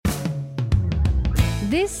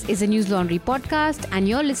This is a News Laundry podcast, and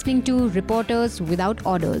you're listening to Reporters Without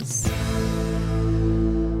Orders.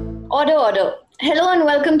 Order. Hello and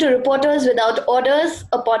welcome to Reporters Without Orders,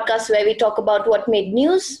 a podcast where we talk about what made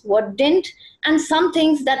news, what didn't, and some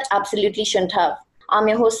things that absolutely shouldn't have. I'm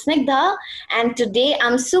your host Snigdha, and today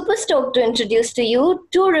I'm super stoked to introduce to you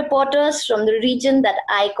two reporters from the region that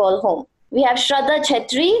I call home. We have Shraddha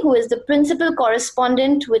Chhetri, who is the principal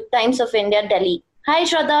correspondent with Times of India, Delhi. Hi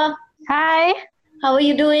Shraddha. Hi, How are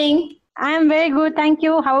you doing? I am very good. Thank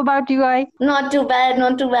you. How about you guys? Not too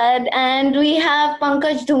bad. And we have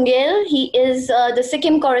Pankaj Dhungel. He is the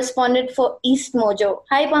Sikkim correspondent for East Mojo.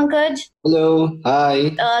 Hi, Pankaj. Hello.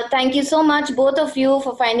 Hi. Thank you so much, both of you,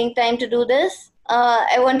 for finding time to do this.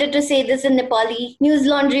 I wanted to say this in Nepali. News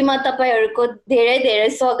Laundry ma tapaiharuko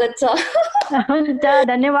धेरै स्वागत छ. हुन्छ,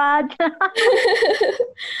 धन्यवाद.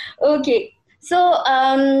 Okay. So,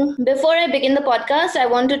 before I begin the podcast, I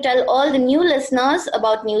want to tell all the new listeners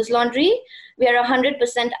about News Laundry. We are a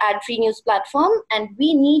 100% ad-free news platform, and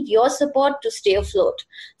we need your support to stay afloat.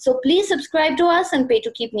 So please subscribe to us and pay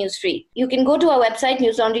to keep news free. You can go to our website,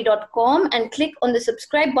 newslaundry.com, and click on the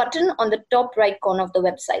subscribe button on the top right corner of the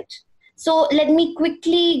website. So let me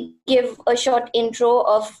quickly give a short intro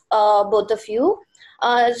of both of you.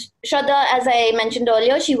 Shraddha, as I mentioned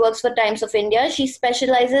earlier, she works for Times of India. She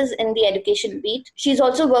specializes in the education beat. She's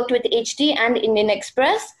also worked with HT and Indian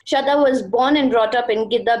Express. Shraddha was born and brought up in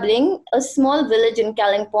Giddabling, a small village in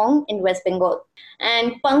Kalimpong in West Bengal.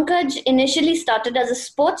 And Pankaj initially started as a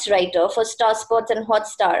sports writer for Star Sports and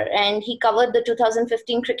Hotstar, and he covered the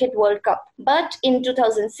 2015 Cricket World Cup. But in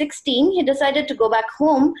 2016, he decided to go back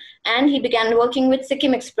home, and he began working with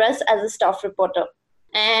Sikkim Express as a staff reporter.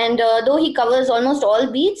 And though he covers almost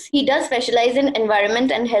all beats, he does specialize in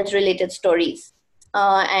environment and health-related stories.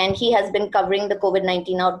 And he has been covering the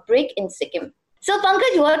COVID-19 outbreak in Sikkim. So,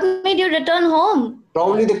 Pankaj, what made you return home?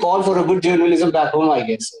 Probably the call for a good journalism back home, I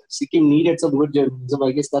guess. Sikkim needed some good journalism.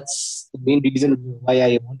 I guess that's the main reason why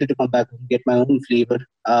I wanted to come back home, get my own flavor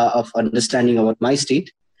of understanding about my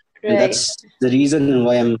state. Right. And that's the reason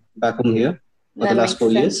why I'm back home here for the last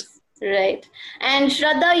 4 years. Right. And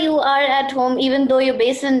Shraddha, you are at home, even though you're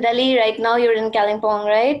based in Delhi right now, you're in Kalimpong,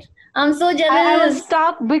 right? I'm so jealous. I was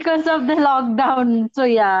stuck because of the lockdown. So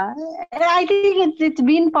yeah, I think it's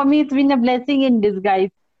been, for me, it's been a blessing in disguise.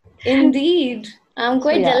 Indeed. I'm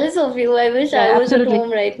quite jealous of you. I wish I was at home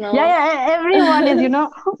right now. Yeah, everyone is,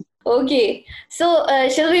 Okay. So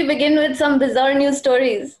shall we begin with some bizarre news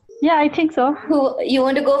stories? Yeah, I think so. You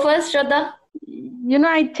want to go first, Shraddha?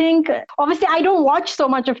 I think, obviously, I don't watch so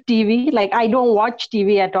much of TV. Like, I don't watch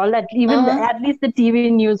TV at all. At least the TV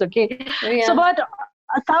news, okay? Yeah. So, but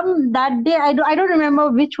that day, I don't remember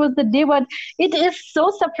which was the day, but it is so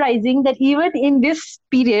surprising that even in this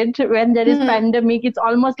period when there is pandemic, it's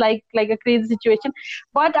almost like a crazy situation.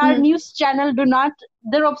 But our news channel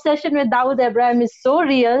their obsession with Dawood Ibrahim is so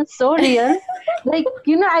real. Like,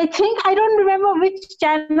 I think, I don't remember which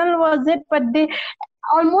channel was it, but they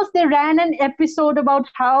ran an episode about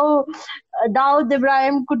how Dawood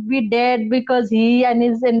Ibrahim could be dead because he and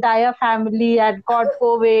his entire family had got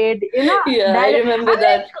COVID. Yeah, I remember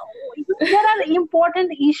that. There are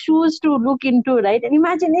important issues to look into, right? And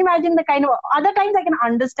imagine the kind of, other times I can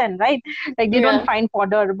understand, right? Like they don't find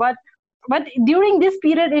fodder, but during this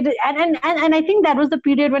period, and I think that was the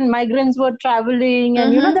period when migrants were traveling,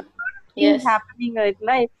 and the things happening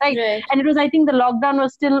right? And it was, I think the lockdown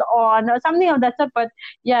was still on or something of that sort, but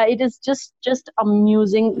yeah, it is just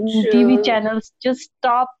amusing. True. TV channels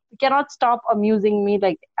cannot stop amusing me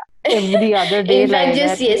like every other day. In fact,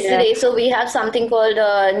 just yesterday, so we have something called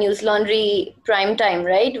News Laundry Prime Time,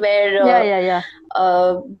 right? Where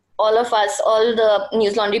all of us, all the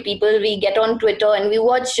News Laundry people, we get on Twitter and we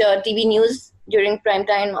watch TV news during prime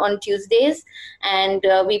time on Tuesdays, and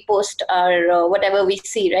we post our whatever we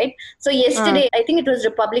see, right? So yesterday, I think it was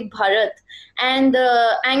Republic Bharat, and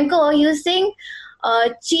the anchor, he was saying,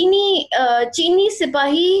 Chini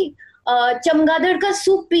Sipahi Chamgadar ka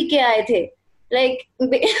soup pi ke aaye the. Like,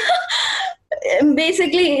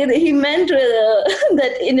 basically, he meant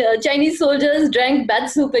that Chinese soldiers drank bad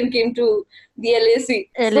soup and came to the LAC.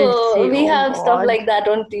 So we have stuff like that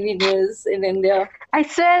on TV news in India. I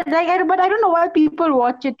said, but I don't know why people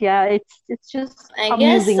watch it. Yeah, it's just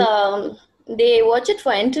amusing. I guess they watch it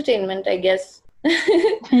for entertainment, I guess.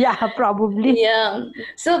 Yeah, probably. Yeah.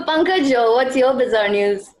 So, Pankaj, what's your bizarre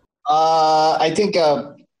news? I think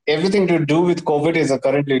everything to do with COVID is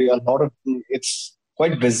currently it's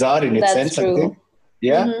quite bizarre in its sense, true. I think.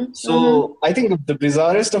 Yeah. So I think the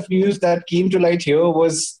bizarrest of news that came to light here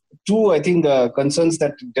was two, I think, concerns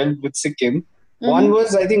that dealt with Sikkim. One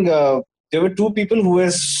was, I think, there were 2 people who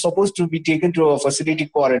were supposed to be taken to a facility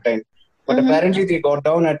quarantine. But apparently they got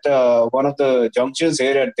down at one of the junctions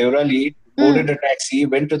here at Devrali, boarded a taxi,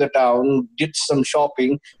 went to the town, did some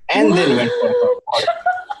shopping, and then went for a quarantine.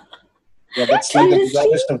 Yeah, that's like the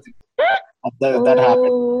bizarrest of things that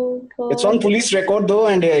happened. God. It's on police record though,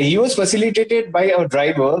 and he was facilitated by a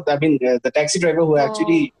driver. I mean, the taxi driver who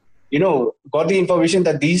actually, got the information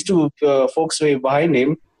that these 2 folks were behind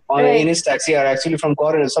him in his taxi are actually from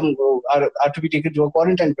quarantine. Some are to be taken to a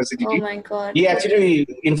quarantine facility. Oh my God! He actually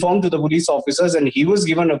informed to the police officers, and he was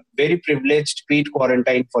given a very privileged paid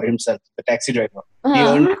quarantine for himself. The taxi driver.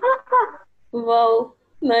 Wow,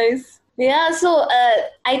 nice. Yeah, so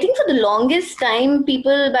I think for the longest time,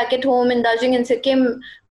 people back at home in Darjeeling and Sikkim,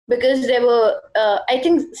 because there were, I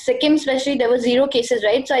think Sikkim especially, there were 0 cases,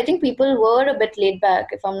 right? So I think people were a bit laid back,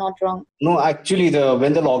 if I'm not wrong. No, actually,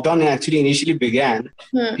 when the lockdown actually initially began,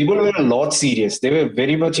 people were a lot serious. They were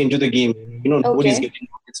very much into the game. Nobody's getting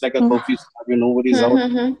out. It's like a curfew. Nobody's out.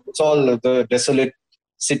 It's all the desolate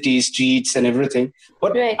cities, streets, and everything.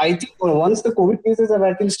 But I think once the COVID cases have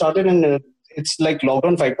actually started, and it's like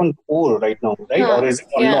lockdown 5.0 right now, right? Or is it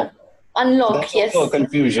unlocked? Unlocked, that's yes. Also a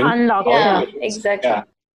confusion. Unlocked, yeah, exactly. Yeah.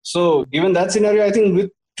 So, given that scenario, I think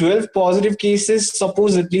with 12 positive cases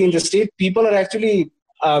supposedly in the state, people are actually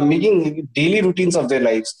making daily routines of their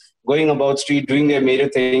lives, going about street, doing their major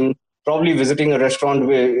thing, probably visiting a restaurant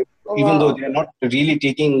where, even though they're not really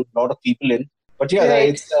taking a lot of people in. But yeah,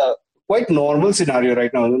 it's a quite normal scenario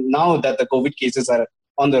right now that the COVID cases are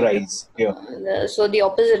on the rise here. So the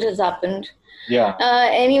opposite has happened. Yeah.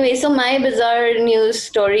 Anyway, so my bizarre news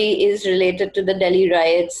story is related to the Delhi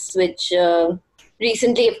riots, which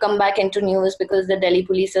recently have come back into news because the Delhi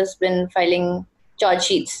police has been filing charge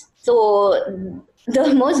sheets. So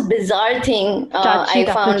the most bizarre thing I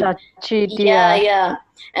found... Yeah.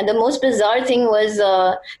 And the most bizarre thing was,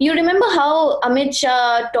 you remember how Amit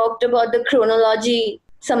Shah talked about the chronology,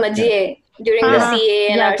 Samajhiye, during the CA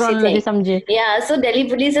and RC thing. Yeah, so Delhi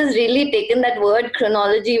police has really taken that word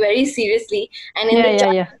chronology very seriously. And in the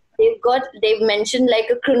chart, they've mentioned like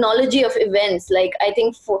a chronology of events, like I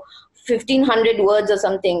think for 1,500 words or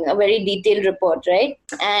something, a very detailed report, right?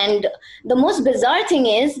 And the most bizarre thing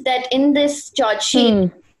is that in this charge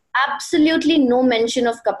sheet, absolutely no mention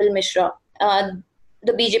of Kapil Mishra,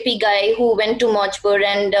 the BJP guy who went to Mojpur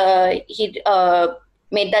and he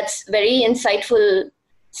made that very insightful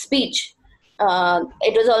speech.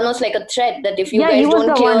 It was almost like a threat that if you guys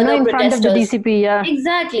don't clear the protesters, the DCP,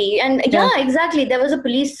 exactly, and exactly, there was a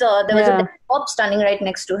police, there was a cop standing right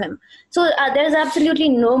next to him. So there is absolutely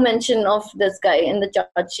no mention of this guy in the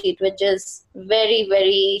charge sheet, which is very,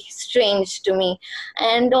 very strange to me.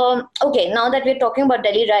 And okay, now that we're talking about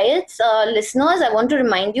Delhi riots, listeners, I want to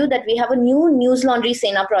remind you that we have a new News Laundry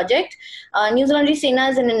Sena project. News Laundry Sena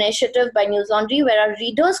is an initiative by News Laundry where our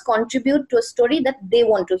readers contribute to a story that they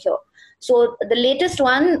want to hear. So the latest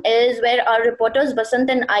one is where our reporters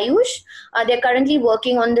Basant and Ayush, they're currently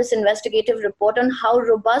working on this investigative report on how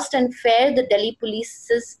robust and fair the Delhi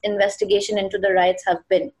police's investigation into the riots have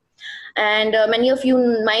been. And many of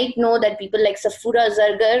you might know that people like Safura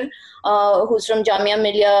Zargar, who's from Jamia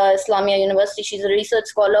Millia Islamia University, she's a research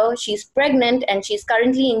scholar, she's pregnant and she's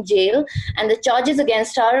currently in jail. And the charges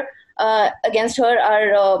against her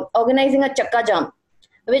are organizing a chakka jam,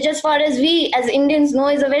 which as far as we as Indians know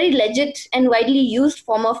is a very legit and widely used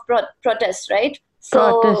form of protest, right?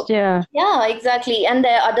 So, yeah, exactly. And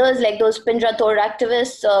there are others like those Pinjra Tod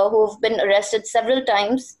activists who've been arrested several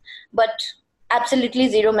times, but absolutely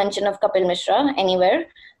zero mention of Kapil Mishra anywhere.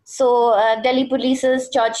 So Delhi Police's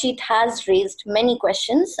charge sheet has raised many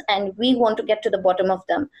questions and we want to get to the bottom of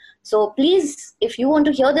them. So please, if you want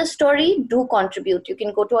to hear this story, do contribute. You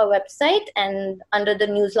can go to our website and under the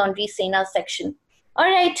News Laundry Sena section. All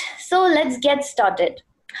right, so let's get started.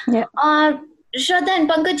 Yeah. Shraddha and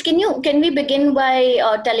Pankaj, can we begin by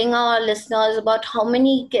telling our listeners about how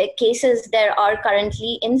many cases there are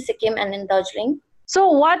currently in Sikkim and in Darjeeling? So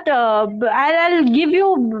what I'll give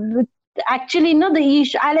you actually the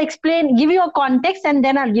issue. I'll explain, give you a context, and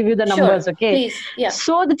then I'll give you the numbers. Sure, okay. Please. Yeah.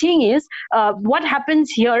 So the thing is, what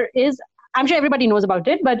happens here is, I'm sure everybody knows about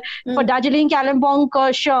it, but for Darjeeling, Kalimpong,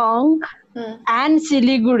 Kurseong, and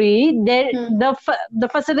Siliguri, the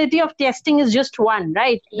facility of testing is just one,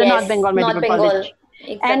 right? The North Bengal Medical College.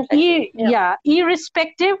 Exactly. And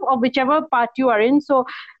irrespective of whichever part you are in, so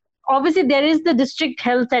obviously there is the district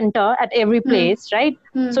health center at every place, right?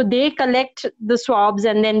 So they collect the swabs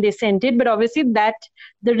and then they send it, but obviously that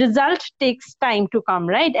the result takes time to come,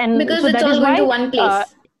 right? And because so it's that all is going why, to one place.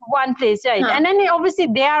 one place, right? And then obviously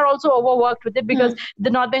they are also overworked with it because the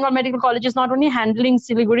North Bengal Medical College is not only handling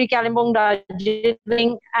Siliguri, Kalimpong,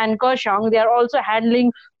 Darjeeling and Kurseong, they are also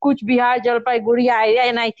handling Cooch Behar, Jalpaiguri,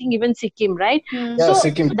 and I think even Sikkim, right? Yeah,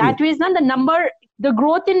 Sikkim that way, the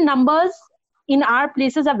growth in numbers in our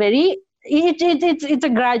places are it's a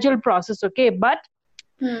gradual process, okay? But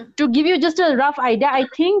to give you just a rough idea, I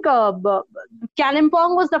think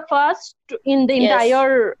Kalimpong was the first in the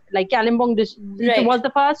entire, like Kalimpong, it was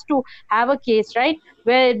the first to have a case, right?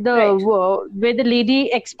 Where the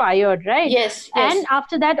lady expired, right? Yes. And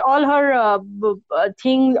after that, all her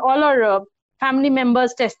all her family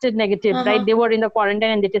members tested negative, right? They were in the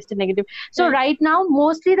quarantine and they tested negative. So right now,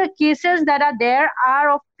 mostly the cases that are there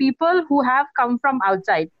are of people who have come from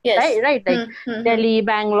outside, right? Like Delhi,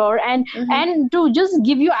 Bangalore, and to just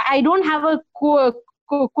give you, I don't have a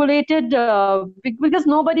collated because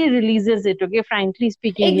nobody releases it, okay, frankly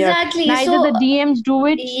speaking. Exactly. Here neither the DMs do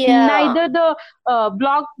it, neither the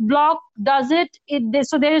block does it,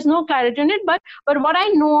 so there is no clarity on it. But what I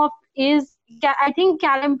know of is, I think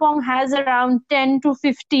Kalimpong has around 10 to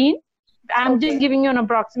 15. I'm just giving you an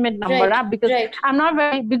approximate number, because I'm not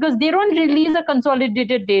because they don't release a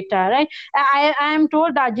consolidated data, right? I am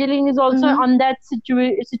told Darjeeling is also on that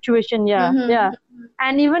situation,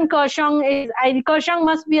 and even Kurseong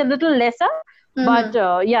must be a little lesser, but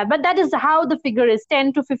but that is how the figure is,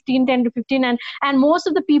 10 to 15, and most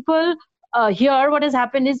of the people here, what has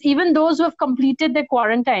happened is, even those who have completed their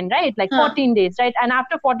quarantine, right, like 14 days, right, and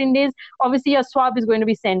after 14 days, obviously a swab is going to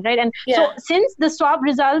be sent, right, and so since the swab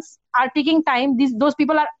results are taking time, those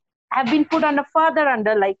people have been put further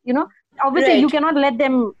under, like, obviously you cannot let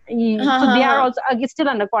them, so they are also still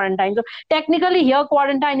under quarantine. So technically here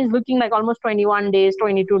quarantine is looking like almost 21 days,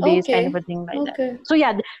 22 days, kind of a thing like that. So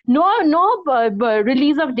no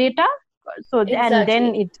release of data. So and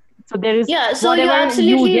then so there is so you're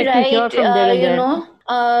absolutely right.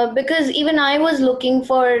 From because even I was looking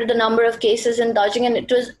for the number of cases in Darjeeling, and it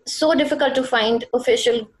was so difficult to find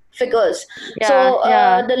official figures.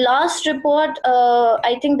 The last report,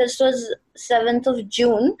 I think this was 7th of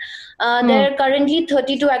June. There are currently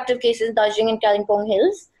 32 active cases in Darjeeling and Kalimpong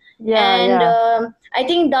Hills. I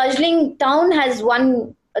think Darjeeling town has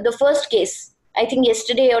the first case. I think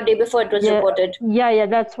yesterday or day before it was reported.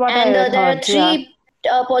 That's what I heard. There are 3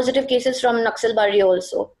 positive cases from Naxalbari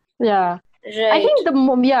also. Right. I think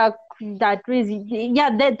that was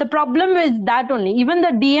the problem is that only. Even the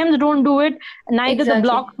DMs don't do it. Neither the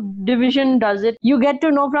block division does it. You get to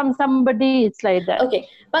know from somebody. It's like that. Okay,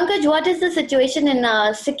 Pankaj, what is the situation in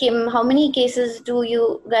Sikkim? How many cases do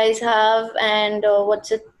you guys have, and what's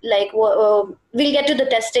it like? We'll get to the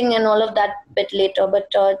testing and all of that bit later,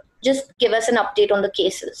 but just give us an update on the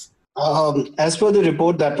cases. As per the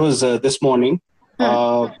report that was this morning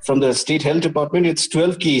from the State Health Department, it's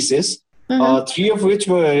 12 cases. 3 of which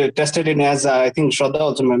were tested in, as I think Shraddha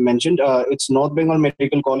also mentioned, it's North Bengal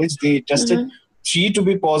Medical College. They tested 3 to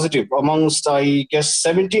be positive amongst, I guess,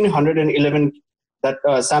 1,711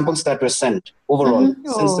 samples that were sent overall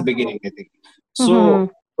since the beginning, I think. So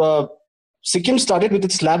Sikkim started with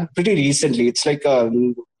its lab pretty recently. It's like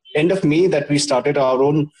end of May that we started our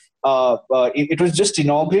own. It was just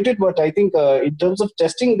inaugurated, but I think in terms of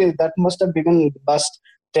testing, that must have begun last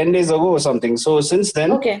 10 days ago or something. So since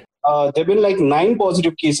then, there have been like 9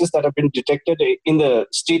 positive cases that have been detected in the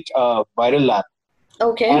state viral lab.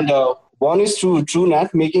 And 1 is through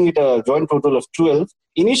TrueNat, making it a joint total of 12.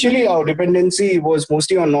 Initially, our dependency was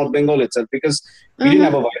mostly on North Bengal itself, because we didn't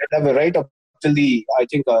have a viral lab right up till the, I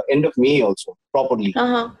think, end of May also, properly.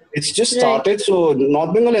 It's just started. So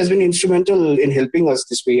North Bengal has been instrumental in helping us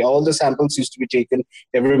this way. All the samples used to be taken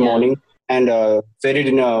every morning and ferried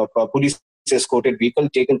in a police escorted vehicle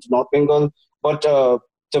taken to North Bengal. But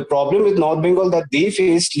the problem with North Bengal that they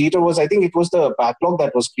faced later was, I think it was the backlog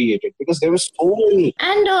that was created, because there were so many.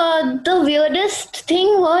 And the weirdest thing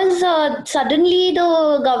was suddenly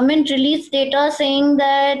the government released data saying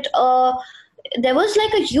that there was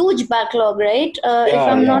like a huge backlog, right? If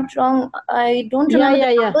I'm not wrong, I don't remember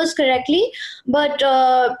the numbers correctly. But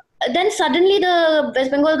then suddenly the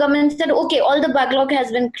West Bengal government said, okay, all the backlog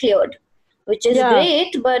has been cleared, which is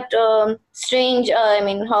great, but strange,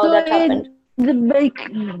 how that happened.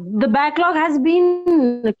 The backlog has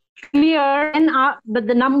been clear, but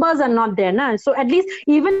the numbers are not there. Na? So at least,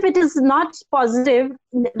 even if it is not positive,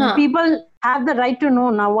 people have the right to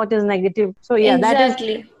know now what is negative. So that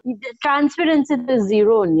is, transparency is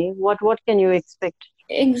zero only. What can you expect?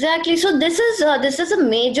 Exactly. So this is a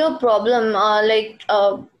major problem.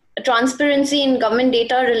 transparency in government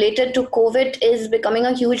data related to COVID is becoming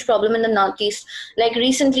a huge problem in the Northeast. Like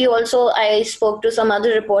recently also, I spoke to some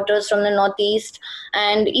other reporters from the Northeast,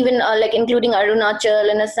 and even like including Arunachal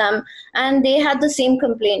and Assam, and they had the same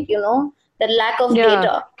complaint, the lack of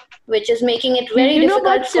data, which is making it very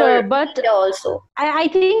difficult for India also. I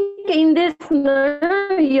think in this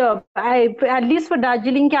year, at least for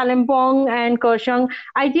Darjeeling, Kalimpong and Kurseong,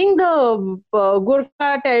 I think the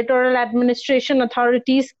Gorkha Territorial Administration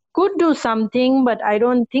authorities could do something, but I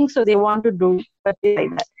don't think so. They want to do like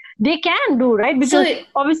that. They can do, right? Because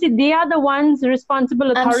obviously they are the ones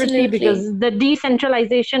responsible authority because the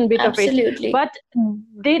decentralization bit of it. But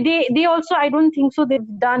they also, I don't think so. They've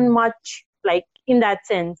done much like in that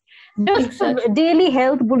sense. Just daily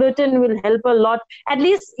health bulletin will help a lot. At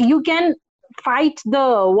least you can fight the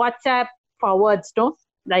WhatsApp forwards, no?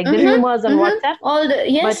 Like the rumors on WhatsApp.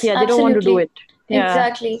 But they don't want to do it.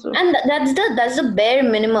 Exactly. So. And that's the bare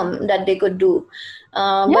minimum that they could do.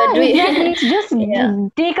 Exactly. Just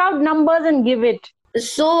take out numbers and give it.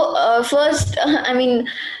 So first, I mean,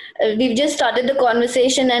 we've just started the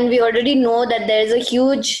conversation and we already know that there is a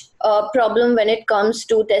huge problem when it comes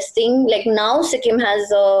to testing. Like now Sikkim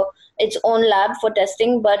has its own lab for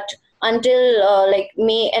testing, but until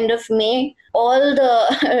end of May, all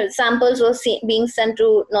the samples were being sent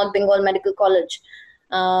to North Bengal Medical College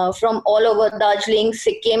from all over Darjeeling,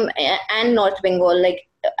 Sikkim and North Bengal. Like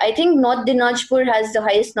I think North Dinajpur has the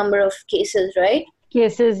highest number of cases, right?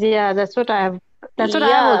 Cases, that's what I have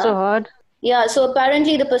also heard. Yeah, so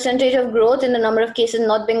apparently the percentage of growth in the number of cases in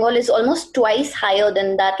North Bengal is almost twice higher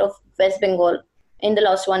than that of West Bengal in the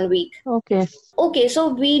last 1 week. Okay, so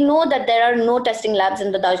we know that there are no testing labs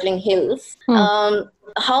in the Darjeeling Hills.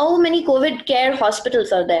 How many COVID care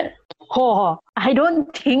hospitals are there? I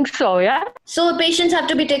don't think so, So patients have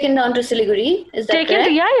to be taken down to Siliguri, is that correct?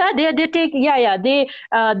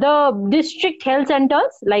 The district health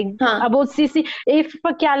centers, like about CC. If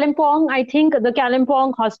for Kalimpong, I think the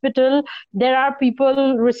Kalimpong hospital, there are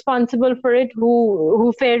people responsible for it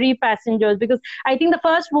who ferry passengers, because I think the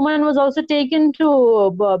first woman was also taken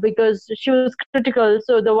to, because she was critical.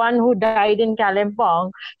 So the one who died in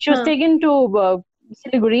Kalimpong, she was taken to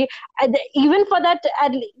Siliguri. Even for that,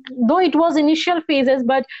 though it was initial phases,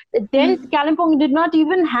 but then Kalimpong did not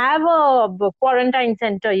even have a quarantine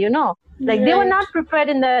center, they were not prepared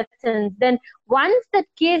in that sense. Then once that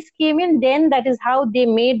case came in, then that is how they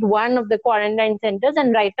made one of the quarantine centers,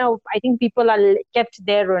 and right now I think people are kept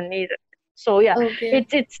there only. So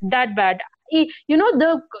it's that bad.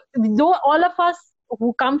 Though all of us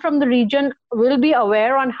who come from the region will be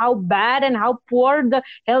aware on how bad and how poor the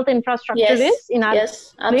health infrastructure is in our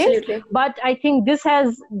place. Absolutely. But I think this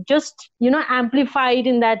has just, amplified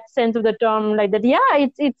in that sense of the term, like that.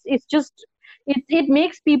 It's just, it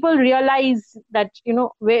makes people realize that,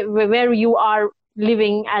 where you are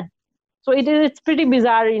living at. So it's pretty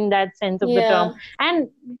bizarre in that sense of the term. And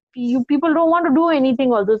people don't want to do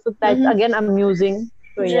anything also. So that's again amusing.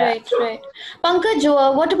 So, Right.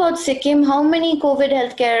 Pankaj, what about Sikkim? How many COVID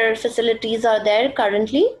healthcare facilities are there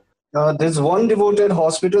currently? There's one devoted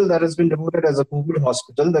hospital that has been devoted as a COVID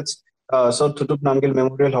hospital. That's South Thutuk Namgyal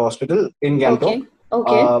Memorial Hospital in Gangtok.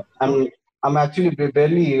 Okay. I'm actually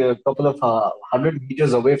barely a couple of 100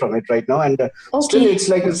 meters away from it right now, and still it's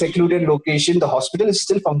like a secluded location. The hospital is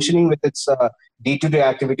still functioning with its day-to-day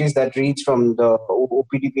activities that reach from the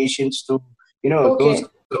OPD patients to those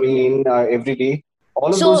coming in every day.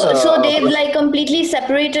 So they've completely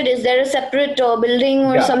separated. Is there a separate building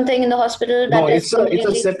or something in the hospital? It's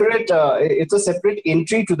a separate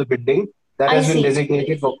entry to the building that has been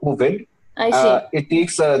designated for COVID. I see. It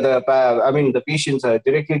takes the patients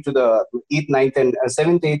directly to the 8th, 9th, and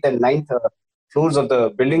 7th, 8th, and 9th floors of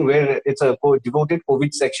the building, where it's a devoted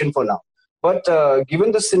COVID section for now. But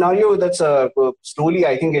given the scenario that's slowly,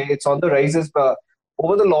 I think it's on the rises.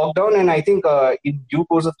 Over the lockdown, and I think in due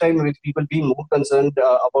course of time, with people being more concerned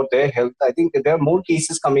about their health, I think there are more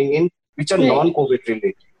cases coming in which are non-COVID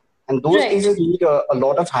related, and those cases need a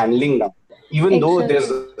lot of handling now. Even though there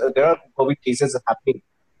are COVID cases happening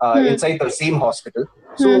inside the same hospital,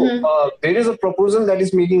 so there is a proposal that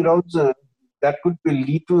is making rounds that could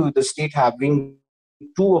lead to the state having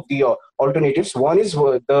two of the alternatives. One is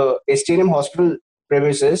the STNM hospital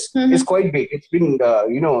premises is quite big. It's been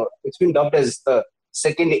it's been dubbed as the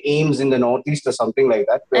second AIIMS in the Northeast or something like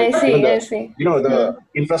that. I see. The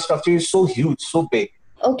infrastructure is so huge, so big.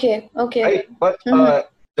 Okay. Right? But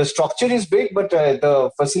the structure is big, but the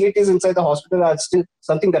facilities inside the hospital are still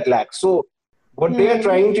something that lacks. So what they are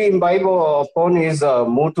trying to imbibe upon is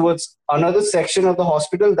more towards another section of the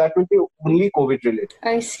hospital that will be only COVID related.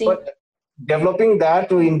 I see. But developing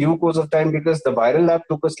that in due course of time, because the viral lab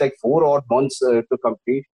took us like 4 odd months to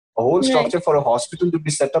complete. A whole structure for a hospital to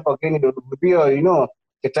be set up again, it would be a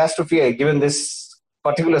catastrophe given this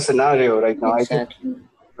particular scenario right now. Exactly. I think,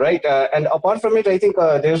 right? And apart from it, I think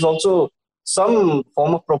there's also some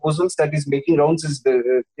form of proposals that is making rounds is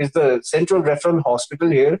the Central Referral Hospital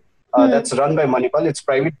here that's run by Manipal. It's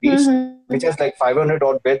private based, which has like 500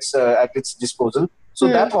 odd beds at its disposal. So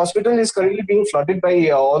that hospital is currently being flooded by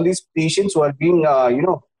all these patients who are being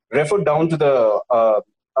referred down to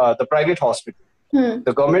the private hospital.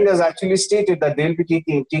 The government has actually stated that they'll be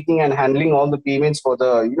taking and handling all the payments for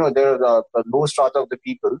the low strata of the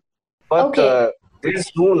people, but there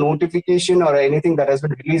is no notification or anything that has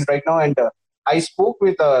been released right now. And I spoke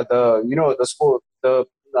with the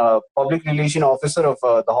public relation officer of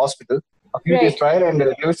the hospital a few days prior, and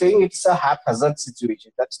they were saying it's a haphazard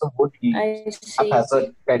situation. That's the word he used.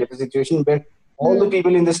 Haphazard kind of a situation where all the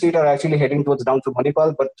people in the state are actually heading towards down to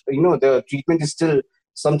Manipal, but the treatment is still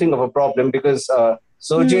something of a problem because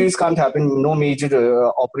surgeries can't happen, no major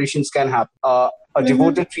operations can happen. A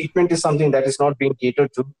devoted treatment is something that is not being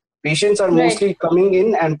catered to. Patients are mostly coming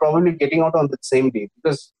in and probably getting out on the same day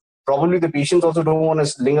because probably the patients also don't want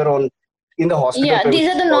to linger on in the hospital. Yeah, these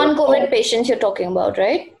are the non-COVID patients you're talking about,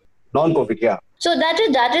 right? Non-COVID, yeah. So that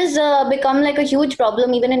is become like a huge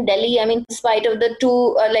problem even in Delhi. I mean, in spite of the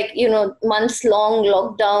 2 months-long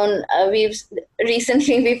lockdown,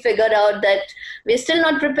 we figured out that we're still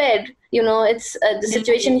not prepared. It's the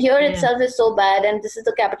situation here itself is so bad, and this is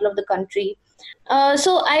the capital of the country.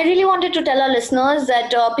 So I really wanted to tell our listeners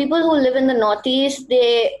that people who live in the Northeast,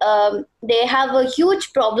 they have a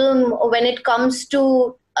huge problem when it comes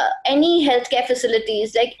to any healthcare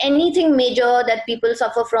facilities, like anything major that people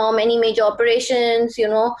suffer from, any major operations,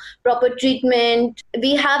 proper treatment.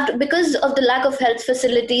 We have to, because of the lack of health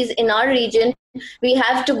facilities in our region, we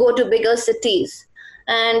have to go to bigger cities.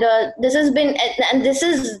 And this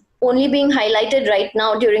is only being highlighted right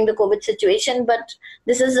now during the COVID situation, but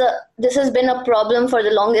this has been a problem for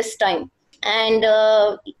the longest time. And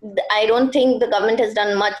I don't think the government has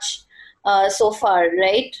done much so far,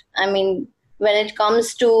 right? I mean, when it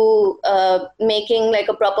comes to making like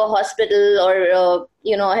a proper hospital or a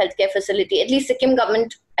healthcare facility, at least Sikkim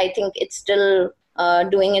government, I think it's still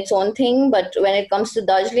doing its own thing. But when it comes to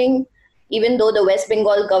Darjeeling, even though the West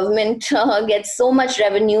Bengal government gets so much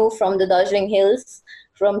revenue from the Darjeeling Hills,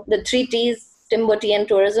 from the 3 Ts, timber, tea and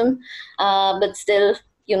tourism, but still,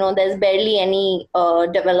 there's barely any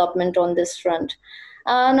development on this front.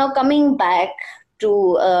 Now coming back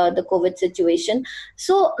to the COVID situation.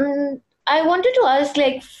 So I wanted to ask,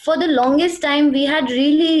 like, for the longest time, we had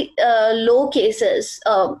really low cases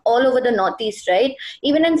all over the Northeast, right?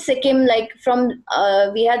 Even in Sikkim,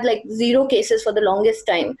 we had like 0 cases for the longest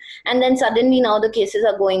time. And then suddenly now the cases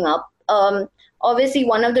are going up. Obviously,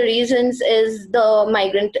 one of the reasons is the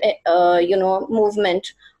migrant,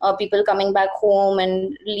 movement, people coming back home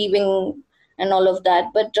and leaving and all of that.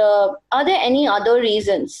 But are there any other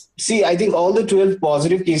reasons? See, I think all the 12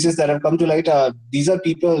 positive cases that have come to light, these are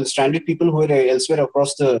stranded people who are elsewhere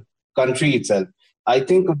across the country itself. I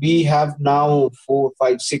think we have now 4,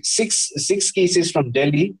 5, 6 cases from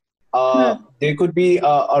Delhi. There could be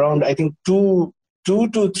around, I think, 2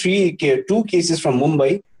 cases from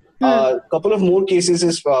Mumbai. A couple of more cases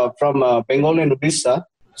is from Bengal and Odisha.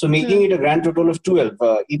 So making it a grand total of 12.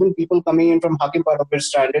 Even people coming in from Hakimpara were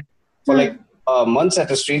stranded for months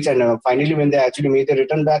at a stretch, and finally when they actually made their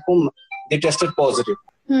return back home, they tested positive.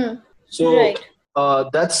 So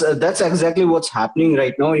that's exactly what's happening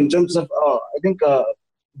right now in terms of I think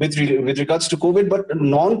with regards to COVID, but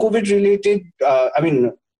non-COVID related.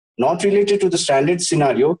 Not related to the stranded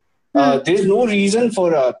scenario. There's no reason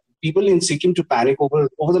for people in Sikkim to panic over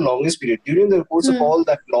the longest period during the course of all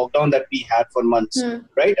that lockdown that we had for months.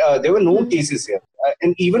 Right? There were no cases here,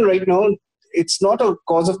 and even right now, it's not a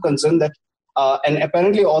cause of concern that. And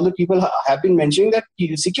apparently all the people have been mentioning that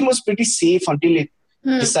Sikkim was pretty safe until it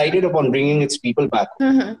decided upon bringing its people back.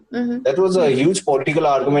 That was a huge political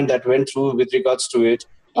argument that went through with regards to it,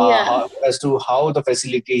 as to how the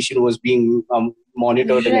facilitation was being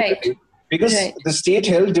monitored and everything. Because the state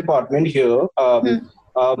health department here,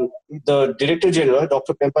 the Director General,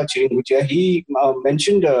 Dr. Pempa Chiringuchia, he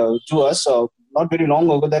mentioned to us not very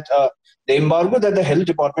long ago that the embargo that the health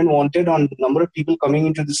department wanted on number of people coming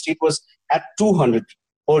into the state was at 200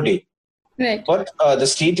 per day. Right. But the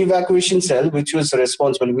state evacuation cell, which was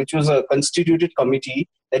responsible, which was a constituted committee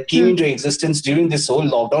that came into existence during this whole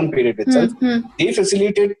lockdown period itself, they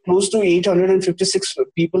facilitated close to 856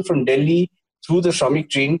 people from Delhi through the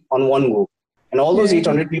Shramik train on one go. And all those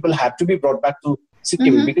 800 people had to be brought back to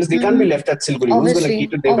Sikkim, because they can't be left at Siliguri. Who's going to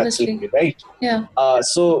keep them at Siliguri, right? Yeah.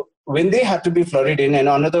 So when they had to be flooded in, and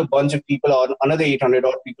another bunch of people, or another 800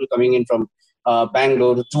 odd people coming in from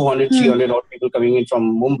Bangalore, 200, 300 odd people coming in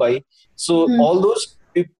from Mumbai. So all those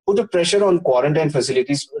put a pressure on quarantine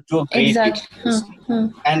facilities to a great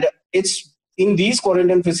degree. And it's in these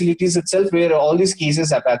quarantine facilities itself where all these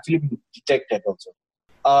cases have actually been detected also.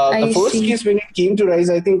 The first case when it came to rise,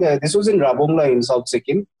 I think this was in Rabongla in South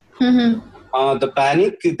Sikkim. The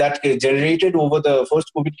panic that generated over the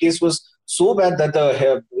first COVID case was so bad that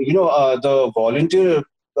the volunteer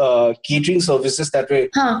catering services that were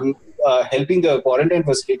helping the quarantine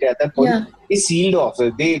facility at that point, they sealed off.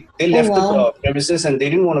 They left the premises and they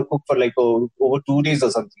didn't want to cook for like over 2 days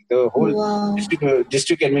or something. The whole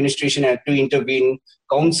district administration had to intervene,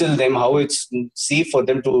 counsel them how it's safe for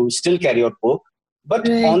them to still carry out work. But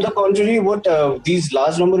on the contrary, what these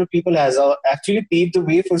large number of people has actually paved the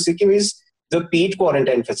way for Sikkim is the paid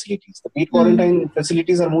quarantine facilities. The paid quarantine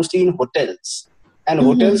facilities are mostly in hotels. And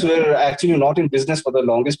hotels were actually not in business for the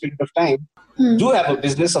longest period of time, do have a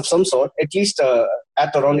business of some sort, at least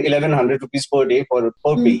at around 1,100 rupees per day per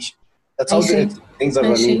patient. That's how things are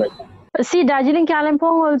running right now. See, Darjeeling,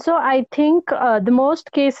 Kalimpong also, I think the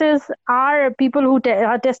most cases are people who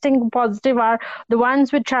are testing positive are the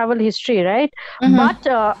ones with travel history, right? But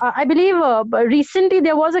I believe recently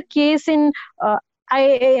there was a case in,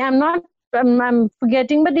 I'm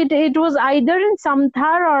forgetting, but it was either in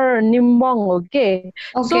Samthar or Nimbong, okay?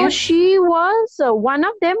 So she was, one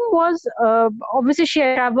of them was, obviously she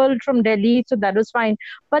traveled from Delhi, so that was fine.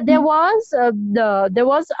 But there was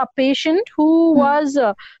a patient who was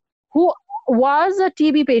a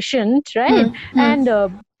TB patient, right?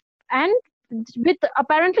 And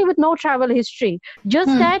apparently with no travel history, just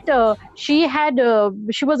that she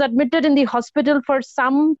was admitted in the hospital for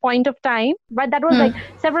some point of time, but that was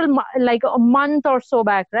like a month or so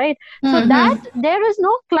back, right? So that there is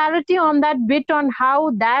no clarity on that bit on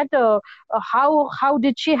how that how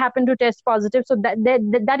did she happen to test positive. So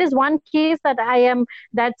that is one case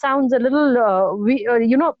that sounds a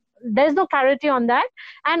little there's no clarity on that.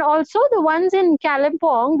 And also the ones in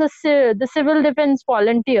Kalimpong, the civil defense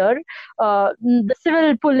volunteer, the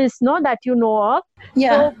civil police, that you know of.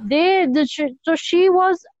 Yeah. So she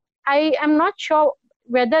was, I am not sure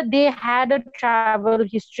whether they had a travel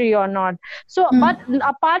history or not. So, but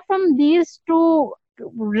apart from these two,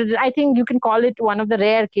 I think you can call it one of the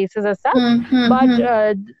rare cases as such.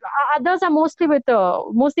 But others are mostly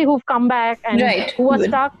who've come back and who were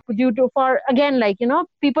stuck due to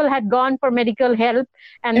people had gone for medical help,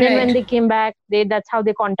 and then when they came back, that's how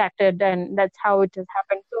they contacted, and that's how it has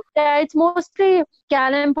happened. So it's mostly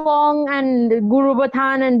Kalimpong and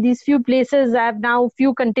Gurubathan and these few places have now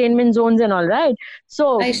few containment zones and all, right?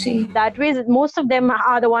 So I see. That way, most of them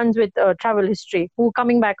are the ones with travel history who are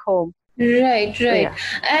coming back home. Right.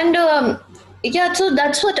 And so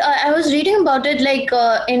that's what I was reading about it, like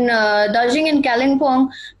in Darjeeling and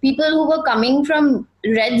Kalimpong, people who were coming from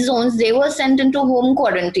red zones, they were sent into home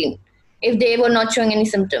quarantine if they were not showing any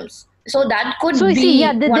symptoms. So that could be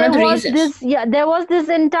one of the reasons. There was this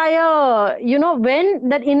entire, when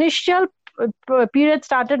that initial period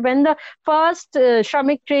started, when the first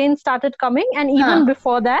Shramik train started coming, and even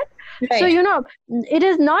before that. Right. So, it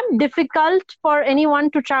is not difficult for anyone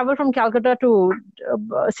to travel from Calcutta to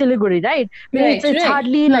Siliguri, right? It's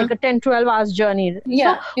hardly like a 10-12 hours journey.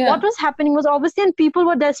 What was happening was obviously, and people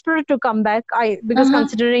were desperate to come back because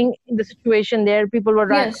considering the situation there, people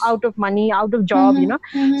were out of money, out of job,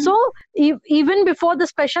 So even before the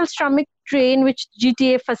special Shramik train, which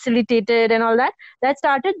GTA facilitated and all that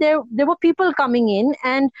started, there were people coming in,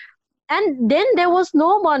 and then there was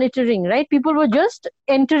no monitoring, right? People were just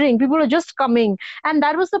entering, people were just coming. And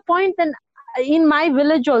that was the point. Then in my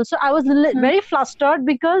village also, I was very flustered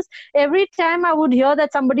because every time I would hear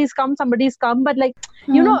that somebody's come, but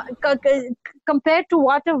compared to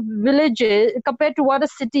what a village is, compared to what a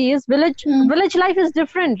city is, village life is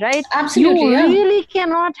different, right? Absolutely. You really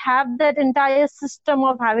cannot have that entire system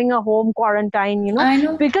of having a home quarantine, I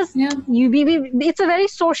know. Because it's a very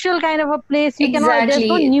social kind of a place. You cannot, there's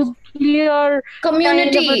no nuclear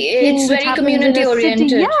community. It's very community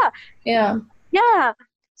oriented. Yeah.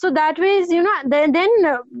 So that way, then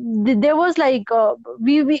there was like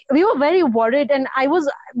we were very worried, and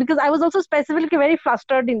because I was also specifically very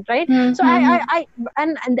flustered right. So I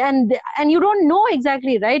you don't know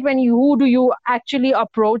exactly, right, when who do you actually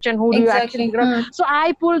approach and who do you actually. So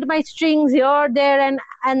I pulled my strings here, there,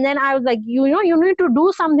 and then I was like, you need to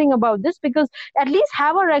do something about this, because at least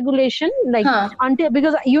have a regulation, like until,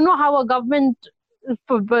 because how a government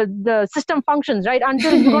the system functions, right?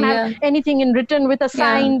 Until you don't have anything in written with a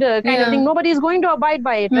signed kind of thing, nobody is going to abide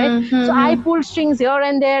by it, right? So I pulled strings here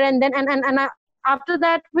and there, and then after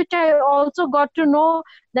that, which I also got to know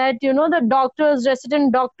that, the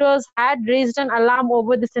resident doctors had raised an alarm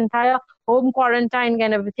over this entire home quarantine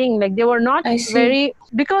kind of a thing. Like, they were not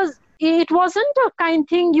because it wasn't a kind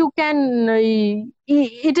thing you can,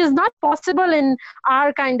 it is not possible in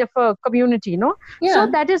our kind of a community, So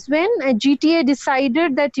that is when GTA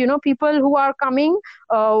decided that, people who are coming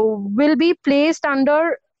will be placed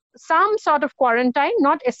under some sort of quarantine,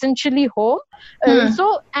 not essentially home.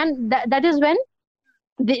 So, and that is when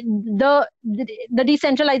the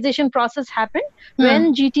decentralization process happened.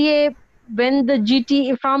 When the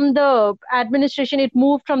GTA from the administration, it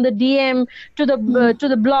moved from the DM to the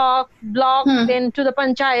block, then to the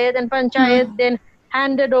panchayat, and panchayat then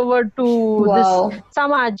handed over to this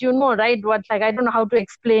Samaj, right? I don't know how to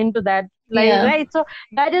explain to that. Right? So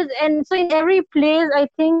that is, and so in every place, I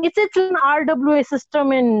think it's an RWA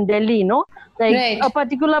system in Delhi, a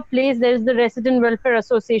particular place, there is the Resident Welfare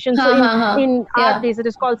Association. So in our place, it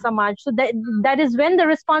is called Samaj. So that is when the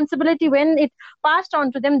responsibility, when it passed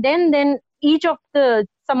on to them, then each of the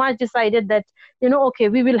Samaj decided that, okay,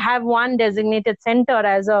 we will have one designated center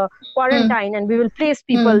as a quarantine, and we will place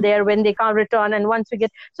people there when they can't return. And once we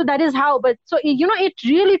get, so that is how, but so, it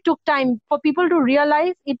really took time for people to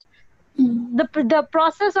realize it. The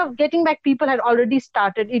process of getting back people had already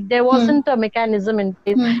started. There wasn't a mechanism in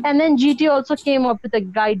place. And then GT also came up with a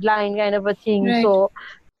guideline kind of a thing. Right. So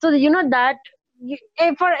that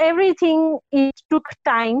for everything, it took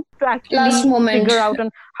time to actually figure out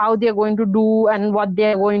on how they're going to do and what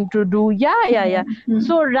they're going to do.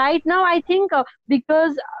 So right now, I think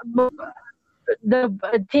because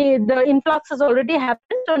the influx has already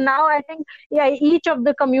happened. So now I think, each of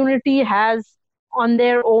the community has on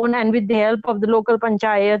their own, and with the help of the local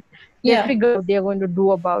panchayat, they figure out they're going to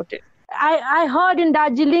do about it. I heard in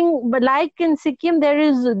Darjeeling, but like in Sikkim,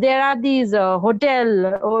 there are these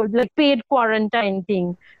hotel or like paid quarantine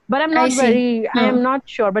thing. But I'm not I am not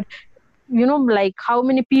sure. But like how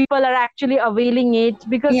many people are actually availing it,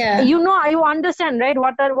 because you understand, right?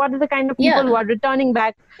 What are the kind of people who are returning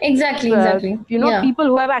back? Exactly. People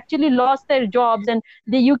who have actually lost their jobs, and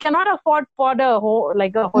you cannot afford for a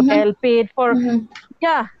hotel paid for.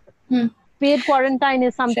 Paid quarantine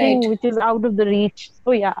is something which is out of the reach.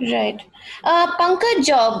 So Right. Pankaj,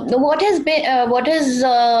 what has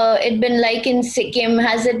it been like in Sikkim?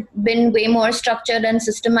 Has it been way more structured and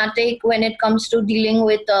systematic when it comes to dealing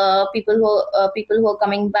with people who are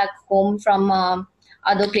coming back home from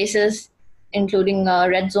other places, including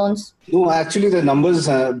red zones? No, actually, the numbers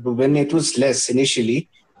when it was less initially.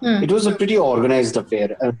 It was a pretty organized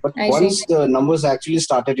affair. But once the numbers actually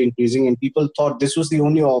started increasing and people thought this was the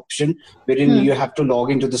only option wherein you have to log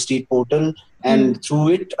into the state portal, and through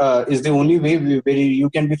it is the only way where you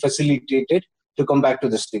can be facilitated to come back to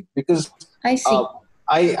the state. Because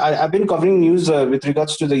I've been covering news with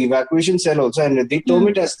regards to the evacuation cell also, and they term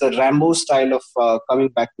it as the Rambo style of coming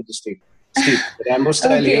back to the state. The Rambo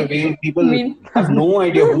style here, where people have no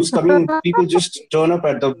idea who's coming. People just turn up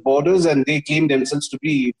at the borders and they claim themselves to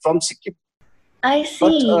be from Sikkim. I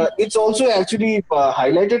see. But it's also actually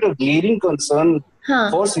highlighted a glaring concern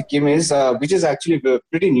for Sikkim, which is actually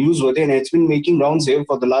pretty newsworthy, and it's been making rounds here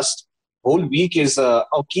for the last whole week, is a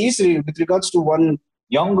case with regards to one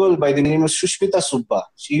young girl by the name of Shushmita Subba.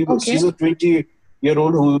 She's a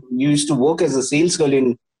 20-year-old who used to work as a sales girl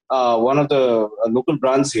in one of the local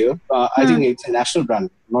brands here. I think it's a national brand,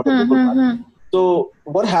 not a local brand. So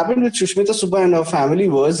what happened with Shushmita Subba and her family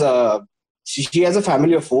was she has a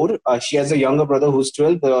family of 4. She has a younger brother who's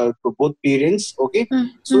 12, both parents. Okay.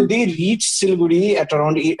 So they reached Siliguri at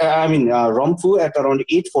around, Rampur at around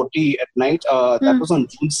 8:40 at night. That was on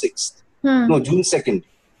June 6th. No, June 2nd.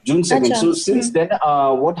 Achha. So since then,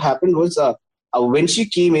 what happened was when she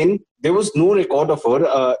came in, there was no record of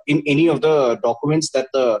her in any of the documents that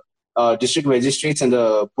the district magistrates and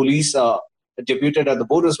the police deputed at the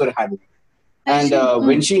borders were having. And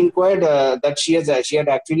when she inquired that she had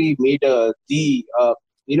actually made went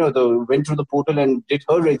through the portal and did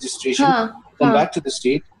her registration, come back to the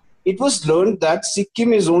state, it was learned that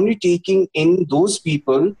Sikkim is only taking in those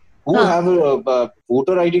people who have a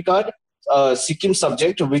voter ID card, Sikkim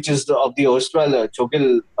subject, which is of the erstwhile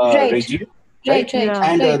Chogyal regime. Right.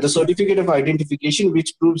 And the certificate of identification,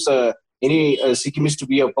 which proves any Sikkimist to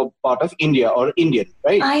be a part of India or Indian,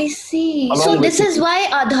 right? I see. So this is why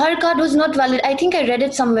Aadhaar card was not valid. I think I read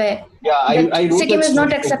it somewhere. Yeah, I wrote Sikkim is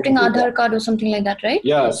not accepting Aadhaar card or something like that, right?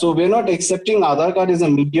 Yeah, so we're not accepting Aadhaar card as a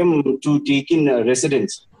medium to take in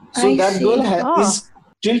residence. So that girl is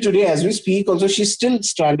till today, as we speak, also she's still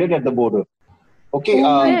stranded at the border. Okay,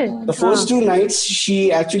 the first 2 nights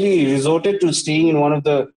she actually resorted to staying in one of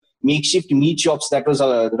the makeshift meat shops that was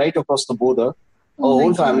right across the border. Her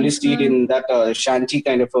whole family stayed in that shanty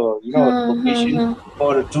kind of location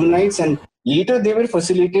for 2 nights, and later they were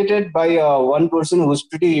facilitated by one person who was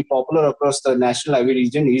pretty popular across the National Highway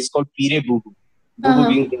region. He's called Pire Bubu. Bubu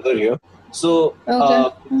being brother here. So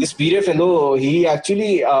this Pire fellow, he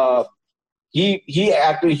actually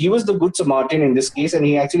he was the good Samaritan in this case, and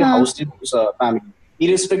he actually housed his family,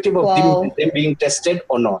 irrespective of them being tested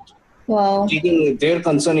or not. Wow. Taking their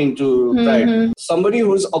concern into pride. Somebody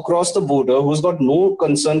who's across the border, who's got no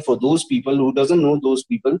concern for those people, who doesn't know those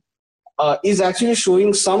people, is actually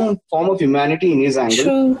showing some form of humanity in his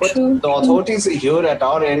angle. But the authorities here at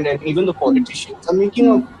our end, and even the politicians, are making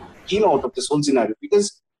a game out of this whole scenario,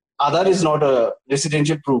 because Aadhaar is not a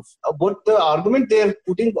residential proof. What the argument they're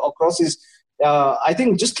putting across is, I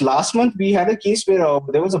think just last month we had a case where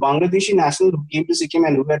there was a Bangladeshi national who came to Sikkim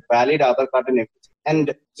and who had valid Aadhaar card and everything.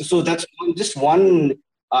 And so that's just one,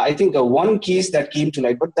 I think, one case that came to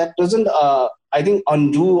light. But that doesn't, I think,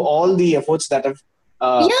 undo all the efforts that have.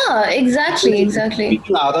 Exactly.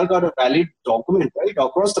 Making Aadhaar card a valid document, right,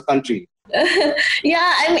 across the country.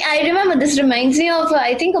 I remember, this reminds me of,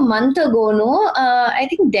 I think a month ago, I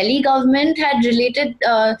think Delhi government had related,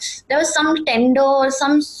 there was some tender or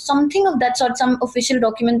something of that sort, some official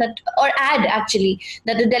document or ad actually,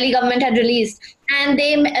 that the Delhi government had released. And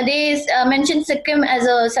they mentioned Sikkim as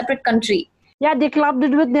a separate country. Yeah, they clubbed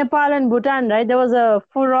it with Nepal and Bhutan, right? There was a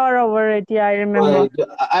furor over it. Yeah, I remember.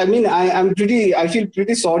 I mean, I feel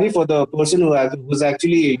pretty sorry for the person who's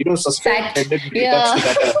actually, suspected with regards to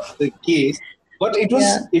that the case. But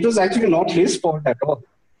it was actually not his fault at all.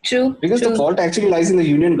 True. Because the fault actually lies in the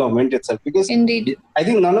union government itself. Because indeed, I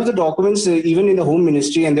think none of the documents, even in the Home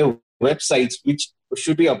Ministry and their websites, which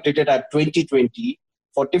should be updated at 2020,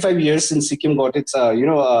 45 years since Sikkim got its,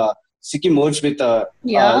 Sikkim merged with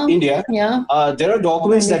India. Yeah. There are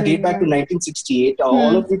documents that date back to 1968,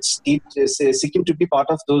 all of which state Sikkim to be part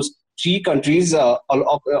of those 3 countries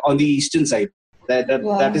on the eastern side.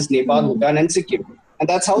 That is Nepal, Bhutan, and Sikkim. And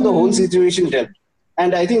that's how the whole situation dealt.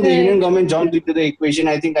 And I think the union government jumped into the equation.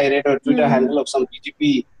 I think I read a Twitter handle of some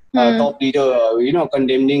BJP top leader,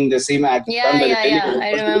 condemning the same act done by the Delhi government.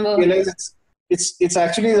 I remember. Realize it's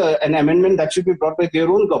actually an amendment that should be brought by their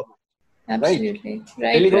own government. Absolutely.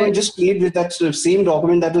 Right. Delhi government just played with that same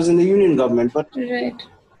document that was in the union government. But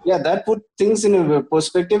that put things in a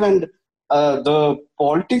perspective, and the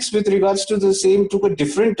politics with regards to the same took a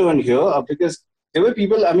different turn here, because there were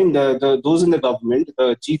people, I mean, those in the government,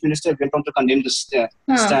 the chief minister went on to condemn the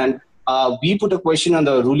stand. We put a question on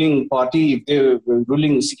the ruling party,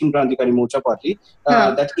 ruling Sikkim Krantikari Morcha party,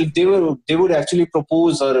 that if they would actually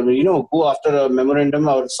propose or go after a memorandum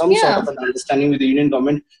or some sort of an understanding with the union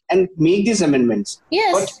government and make these amendments.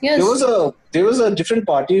 Yes. There was a different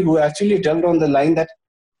party who actually dealt on the line that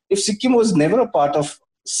if Sikkim was never a part of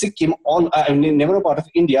never a part of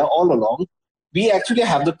India all along, we actually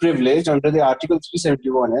have the privilege under the Article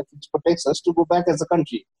 371 Act, which protects us to go back as a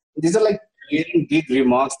country. These are like very big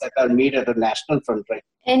remarks that are made at a national front, right?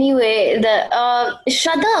 Anyway,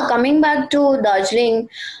 Shraddha, coming back to Darjeeling,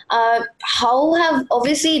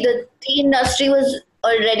 obviously the tea industry was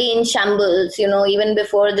already in shambles, even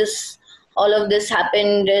before all of this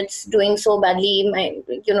happened. It's doing so badly.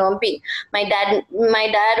 My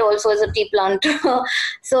dad also is a tea planter.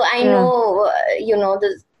 So I know,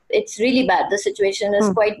 it's really bad. The situation is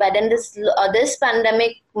quite bad, and this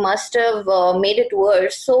pandemic must have made it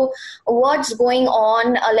worse. So, what's going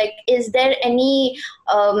on? Is there any?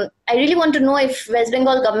 I really want to know if West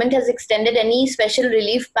Bengal government has extended any special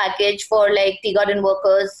relief package for tea garden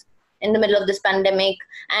workers in the middle of this pandemic,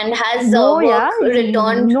 and has work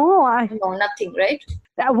returned? No, nothing. Right?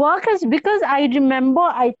 Work is, because I remember.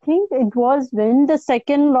 I think it was when the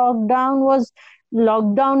second lockdown was.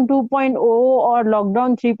 Lockdown 2.0 or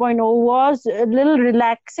lockdown 3.0 was a little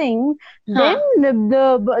relaxing. Then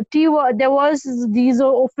there was these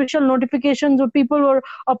official notifications where people were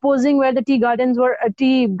opposing, where the tea garden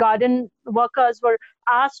workers were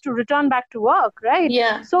asked to return back to work, right?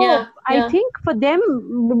 I think for them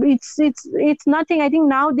it's nothing. I think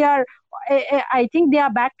now they are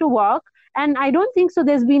back to work. And I don't think so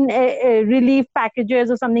there's been a relief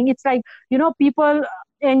packages or something. It's like, people,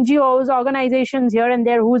 NGOs, organizations here and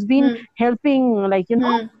there who's been helping,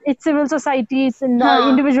 it's civil societies and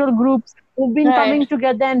individual groups who've been coming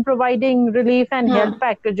together and providing relief and help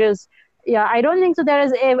packages. Yeah, I don't think so there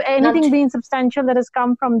is anything being substantial that has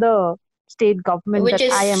come from the state government. Which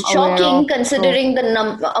is shocking considering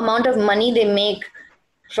the amount of money they make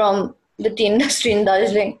from the tea industry in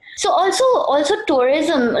Darjeeling. So also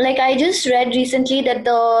tourism. Like I just read recently that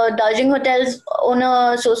the Darjeeling Hotels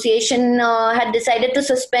Owner Association had decided to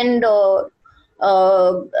suspend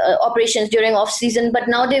operations during off season, but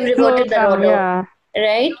now they've reverted that order.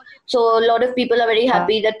 Right? So a lot of people are very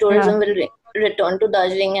happy that tourism will return to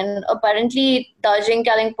Darjeeling, and apparently Darjeeling,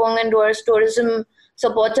 Kalimpong and Dwar's tourism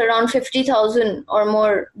supports around 50,000 or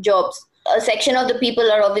more jobs. A section of the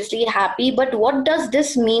people are obviously happy, but what does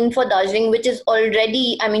this mean for Darjeeling, which is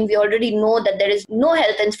already, I mean, we already know that there is no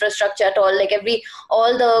health infrastructure at all. Like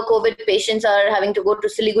all the COVID patients are having to go to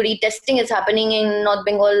Siliguri. Testing is happening in North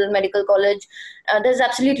Bengal Medical College. There's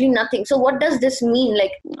absolutely nothing. So what does this mean?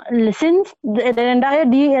 Like, since the entire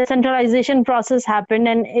decentralization process happened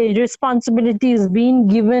and responsibility is being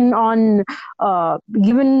given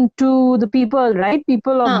to the people, right?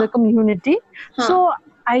 People of the community. So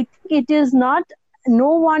I think it is not no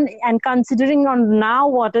one, and considering on now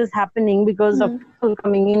what is happening because of people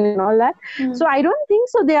coming in and all that. So I don't think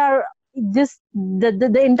so. They are just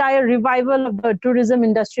the entire revival of the tourism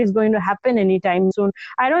industry is going to happen anytime soon.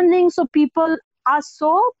 I don't think so. People are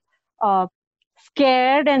so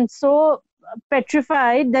scared and so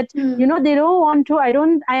petrified that they don't want to. I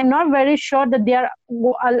am not very sure that they are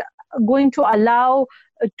going to allow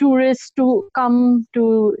tourists to come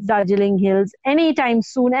to Darjeeling Hills anytime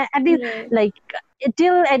soon. At least,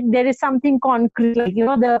 till there is something concrete, like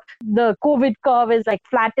the COVID curve is like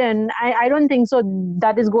flattened. I don't think so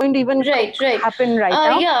that is going to even happen right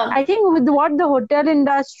now. I think with what the hotel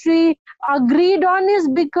industry agreed on is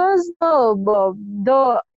because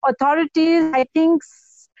the authorities, I think,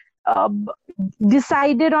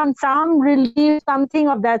 decided on some relief, something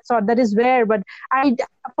of that sort. That is rare, but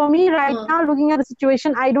for me right now, looking at the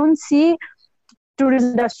situation, I don't see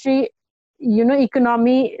tourism industry,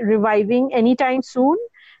 economy reviving anytime soon.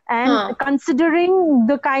 And considering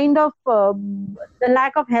the kind of the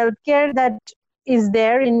lack of healthcare that is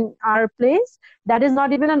there in our place, that is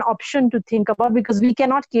not even an option to think about, because we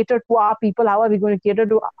cannot cater to our people. How are we going to cater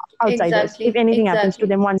to outsiders if anything happens to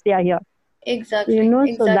them once they are here? Exactly.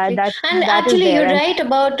 So that and actually you're right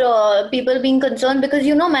about people being concerned, because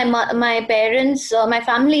my parents, my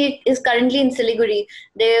family is currently in Siliguri.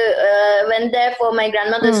 They went there for my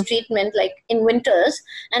grandmother's treatment, like in winters,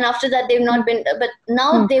 and after that they've not been, but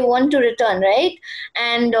now they want to return, right?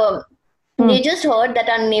 And they just heard that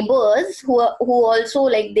our neighbors who also,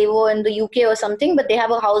 like, they were in the UK or something, but they have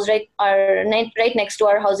a house right next to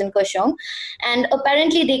our house in Kurseong, and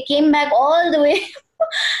apparently they came back all the way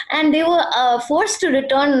and they were forced to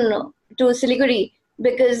return to Siliguri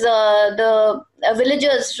because the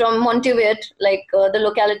villagers from Montevideo, like the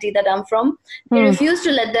locality that I'm from, they refused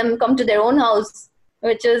to let them come to their own house,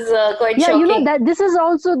 which is quite shocking. That this is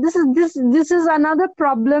also this is another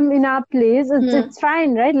problem in our place. It's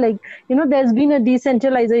fine, right? Like, there's been a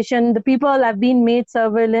decentralization. The people have been made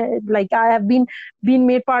surveillance. Like, I have been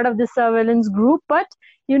made part of the surveillance group, but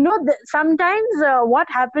sometimes what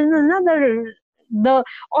happens is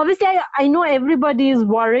obviously I know everybody is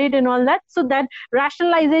worried and all that, so that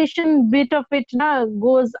rationalization bit of it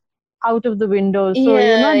goes out of the window. So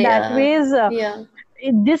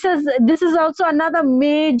this is also another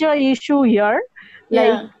major issue here.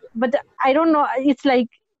 But I don't know. It's like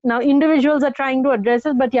now individuals are trying to address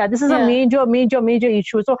it, but this is a major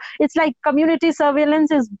issue. So it's like community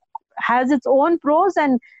surveillance has its own pros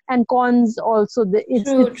and cons also.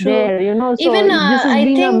 It's there, So even, this has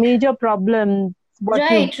been a major problem.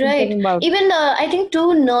 Right. Even I think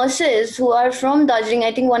two nurses who are from Darjeeling,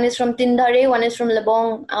 I think one is from Tindhare, one is from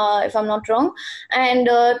Lebong, if I'm not wrong, and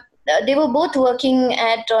they were both working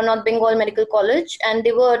at North Bengal Medical College, and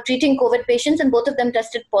they were treating COVID patients, and both of them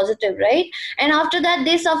tested positive, right? And after that,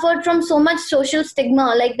 they suffered from so much social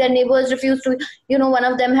stigma, like their neighbors refused to, one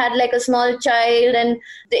of them had like a small child, and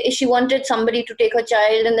she wanted somebody to take her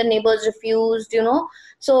child, and the neighbors refused,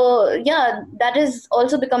 So that has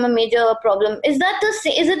also become a major problem. Is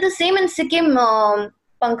it the same in Sikkim,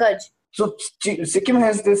 Pankaj? So Sikkim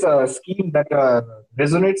has this scheme that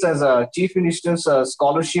resonates as a Chief Minister's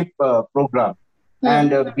scholarship program,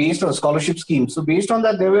 and based on scholarship scheme. So based on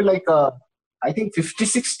that, there were I think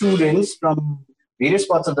 56 students from various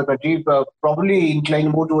parts of the country, probably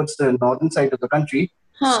inclined more towards the northern side of the country,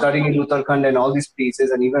 studying in Uttarakhand and all these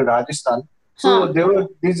places, and even Rajasthan. So there were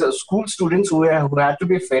these school students who had to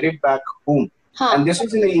be ferried back home. And this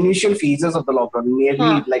was in the initial phases of the lockdown,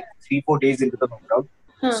 nearly 3-4 days into the lockdown.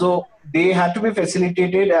 So they had to be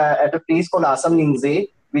facilitated at a place called Assam Ningze,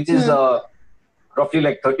 which is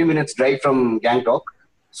roughly 30 minutes drive from Gangtok.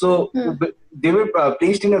 So they were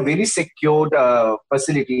placed in a very secured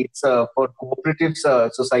facility. It's for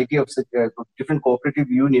cooperatives, society of different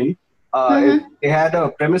cooperative union. They had a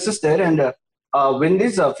premises there, and when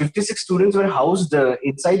these 56 students were housed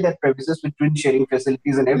inside that premises with twin sharing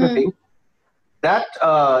facilities and everything, that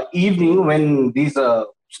evening when these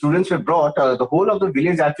students were brought, the whole of the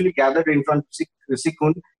village actually gathered in front of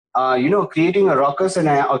Sikun, creating a ruckus and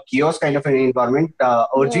a chaos kind of an environment,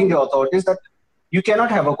 urging the authorities that you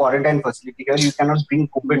cannot have a quarantine facility here, you cannot bring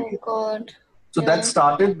COVID here. God. So that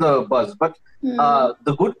started the buzz. But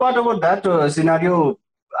the good part about that scenario,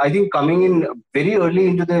 I think coming in very early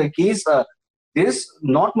into the case, there's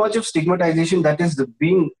not much of stigmatization that is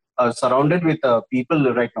being surrounded with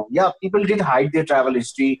people right now. Yeah, people did hide their travel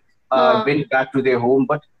history, went back to their home,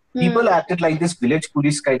 but people acted like this village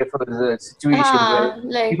police kind of a situation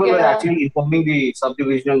where people were actually informing the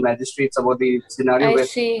subdivisional magistrates about the scenario where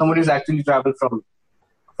somebody is actually traveled from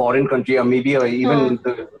foreign country or maybe even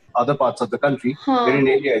the other parts of the country, here in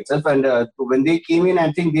India itself. And when they came in,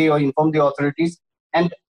 I think they informed the authorities,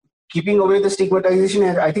 and keeping away the stigmatization,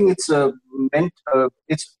 I think it's meant,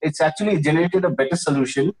 it's actually generated a better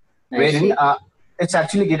solution wherein it's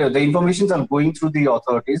actually the informations are going through the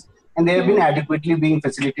authorities and they have been adequately being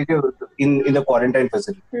facilitated in the quarantine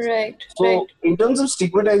facility. Right. So in terms of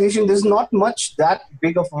stigmatization, there's not much that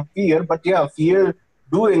big of a fear, but yeah, fear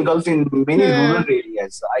do engulf in many rural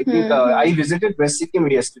areas. I think I visited West Sikkim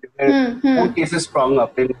yesterday, where more cases sprung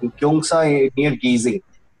up in Gyeongsa near Gizing.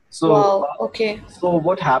 So, so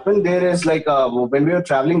what happened there is like when we were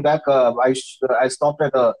traveling back, I stopped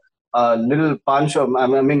at a little pawn shop,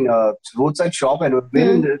 roadside shop, and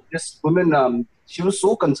when this woman, she was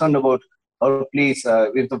so concerned about her place,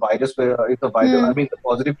 if the virus, the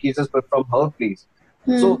positive cases were from her place.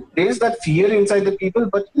 So there's that fear inside the people,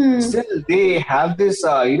 but still they have this,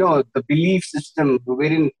 the belief system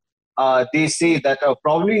wherein they say that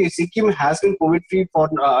probably Sikkim has been COVID-free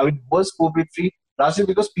was COVID-free largely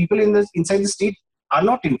because people inside the state are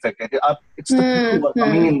not infected. It's the people who are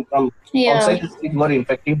coming in from outside the state who are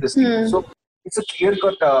infecting the state. So it's a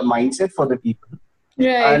clear-cut mindset for the people.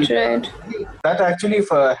 Right. That actually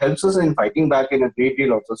helps us in fighting back in a great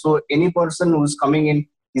deal also. So any person who's coming in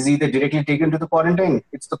is either directly taken to the quarantine.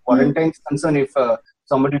 It's the quarantine's concern if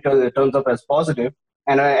somebody turns up as positive,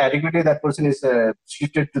 and adequately that person is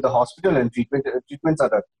shifted to the hospital and treatments are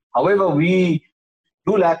done. However, we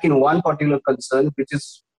do lack in one particular concern, which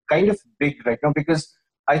is kind of big right now, because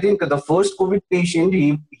I think the first COVID patient,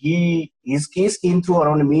 his case came through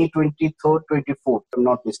around May 23rd, 24th, if I'm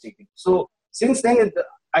not mistaken. So since then,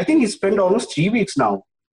 I think he spent almost 3 weeks now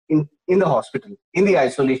in the hospital, in the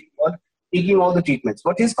isolation ward, taking all the treatments.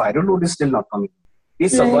 But his viral load is still not coming. He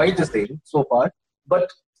survived the thing so far. But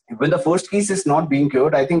when the first case is not being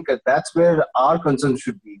cured, I think that's where our concern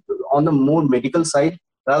should be, on the more medical side,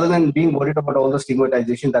 rather than being worried about all the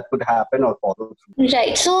stigmatization that could happen or follow through.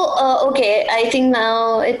 Right. So, I think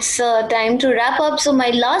now it's time to wrap up. So my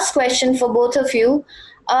last question for both of you,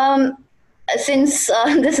 since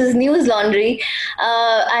this is News Laundry,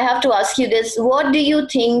 I have to ask you this. What do you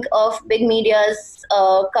think of big media's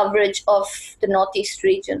coverage of the Northeast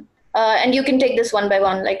region? And you can take this one by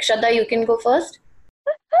one. Like, Shraddha, you can go first.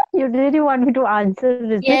 You really want me to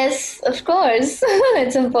answer? Yes, of course.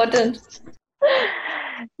 It's important.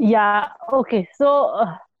 Yeah. Okay. So,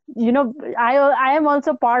 I am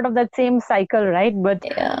also part of that same cycle, right? But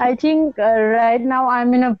I think right now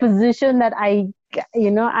I'm in a position that I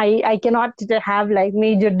cannot have like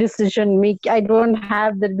major decision make. I don't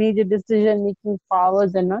have the major decision making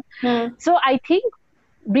powers and all. So I think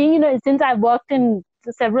being, since I worked in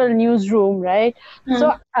several newsroom, right?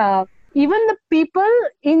 So even the people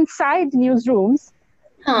inside newsrooms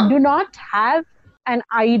do not have an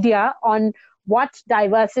idea on what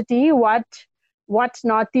diversity, what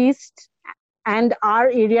Northeast and our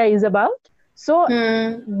area is about. So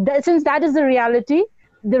since that is the reality,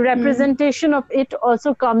 the representation of it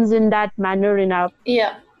also comes in that manner in our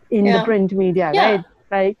the print media, right?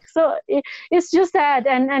 Like, so it's just that,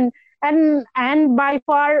 and by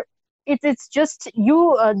far it's just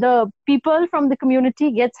the people from the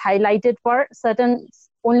community gets highlighted for certain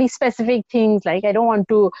only specific things. Like, I don't want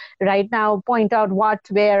to right now point out what,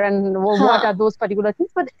 where, and what are those particular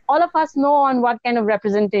things, but all of us know on what kind of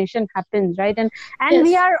representation happens, right? And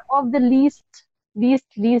we are of the least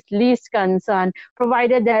concern,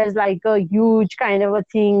 provided there's like a huge kind of a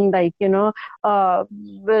thing, like,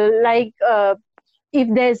 if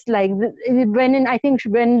there's like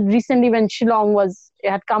when recently when Shillong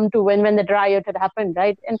had come to when the riot had happened,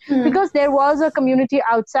 right? And because there was a community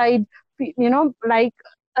outside, like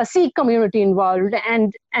a Sikh community involved,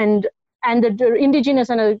 and the indigenous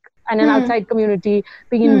and an outside community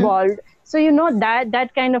being involved. So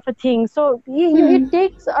that kind of a thing. So it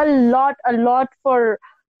takes a lot for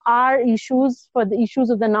our issues, for the issues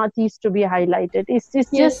of the Northeast to be highlighted. It's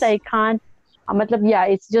just I can't.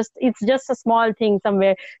 It's just a small thing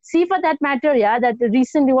somewhere. See, for that matter, that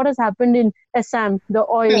recently what has happened in Assam, the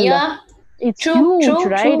oil. Yeah, it's huge,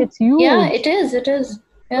 right? True. It's huge. Yeah, it is.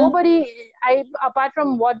 Yeah. Nobody, apart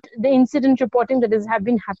from what the incident reporting that have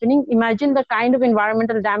been happening, imagine the kind of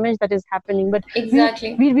environmental damage that is happening. But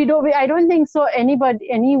exactly, I don't think so. Any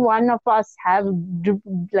one of us have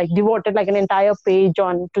devoted like an entire page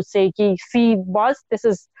on to say, see, boss, this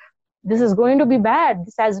is going to be bad.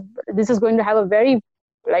 This is going to have a very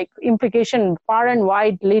implication far and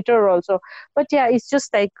wide later also. But it's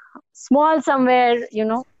just like small somewhere,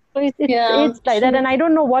 So it's like that, and I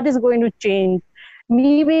don't know what is going to change.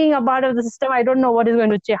 Me being a part of the system, I don't know what is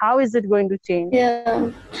going to change. How is it going to change? Yeah.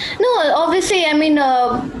 No, obviously, I mean,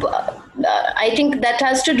 I think that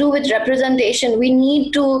has to do with representation. We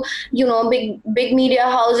need to, big media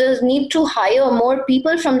houses need to hire more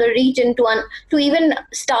people from the region to even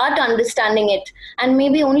start understanding it. And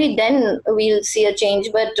maybe only then we'll see a change.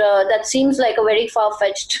 But that seems like a very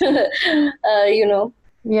far-fetched,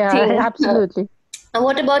 Yeah, thing. Absolutely. And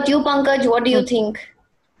what about you, Pankaj? What do you think?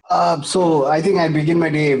 So I think I begin my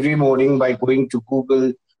day every morning by going to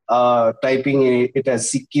Google, typing it as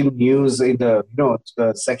Sikkim News in the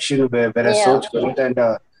the section where I search for it, and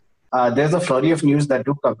there's a flurry of news that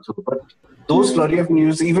do come through. But those flurry of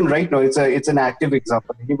news, even right now, it's an active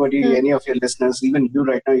example. Anybody, any of your listeners, even you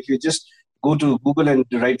right now, if you just go to Google and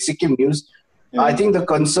write Sikkim News, I think the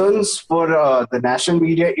concerns for the national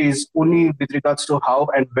media is only with regards to how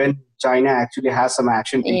and when China actually has some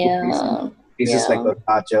action taking place. Places like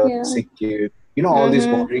Arunachal, Sikkim, all these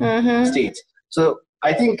bordering states. So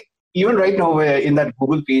I think even right now, in that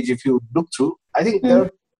Google page, if you look through, I think there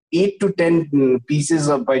are 8 to 10 pieces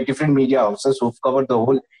by different media houses who've covered the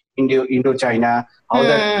whole Indo-China, how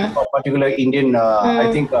that particular Indian,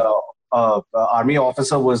 I think, army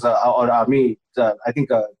officer was, or army, I think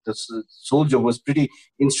the soldier was pretty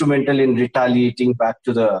instrumental in retaliating back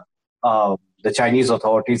to the Chinese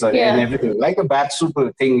authorities and everything, like a bad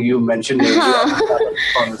super thing you mentioned earlier.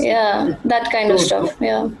 That kind of stuff.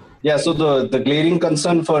 Yeah, so the glaring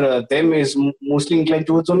concern for them is mostly inclined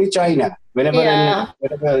towards only China whenever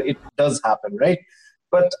it does happen, right?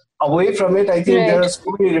 But away from it, I think there are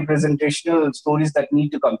so many representational stories that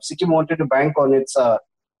need to come. Sikkim wanted to bank on its.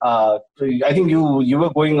 I think you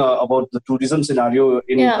were going about the tourism scenario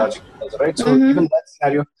in Rajasthan, right? So even that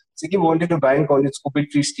scenario, Sikkim wanted to bank on its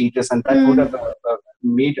COVID-free status, and that would have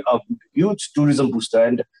made a huge tourism booster.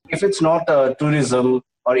 And if it's not tourism,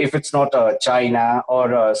 or if it's not China,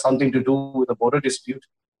 or something to do with a border dispute,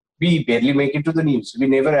 we barely make it to the news. We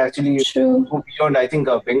never actually go beyond, I think,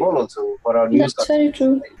 Bengal also for our news. That's very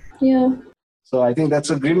true. Yeah. So I think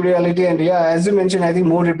that's a grim reality. And as you mentioned, I think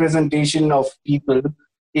more representation of people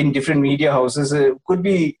in different media houses could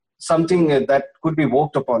be something that could be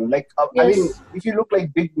worked upon. Like, I mean, if you look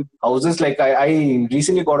like big houses, like I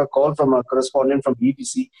recently got a call from a correspondent from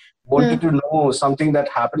BBC, wanted to know something that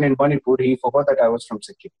happened in Manipur. He forgot that I was from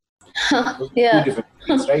Sikkim. Two different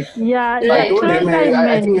things, right? So I told him,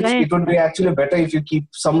 I think it would be actually better if you keep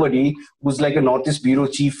somebody who's like a Northeast bureau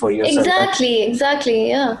chief for yourself. Exactly,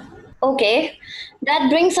 yeah. Okay, that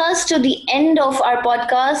brings us to the end of our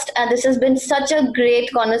podcast, and this has been such a great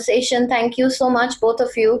conversation. Thank you so much, both of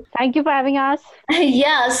you. Thank you for having us.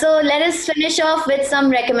 So let us finish off with some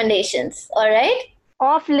recommendations. All right?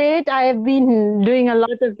 Off late, I have been doing a lot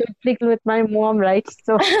of Netflix with my mom, right?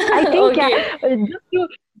 So I think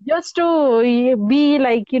just to be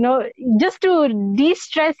like, just to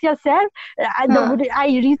de-stress yourself, I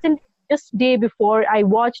recently, just day before, I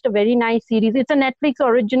watched a very nice series. It's a Netflix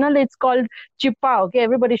original. It's called Chippa. Okay,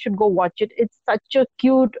 everybody should go watch it. It's such a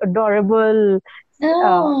cute, adorable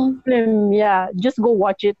film. Yeah, just go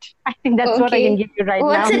watch it. I think that's what I can give you right now.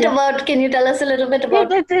 What's it about? Can you tell us a little bit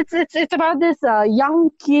about it? It's about this young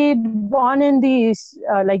kid born in the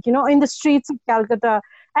in the streets of Calcutta,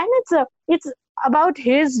 and it's about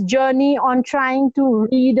his journey on trying to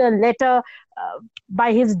read a letter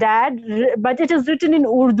by his dad, but it is written in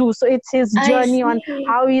Urdu, so it's his journey on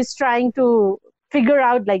how he's trying to figure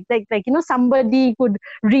out somebody could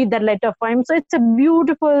read that letter for him. So it's a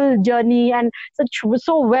beautiful journey, and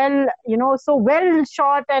so well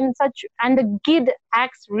shot, and the kid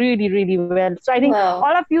acts really, really well. So I think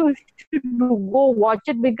all of you should go watch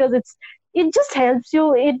it, because it just helps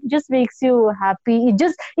you. It just makes you happy.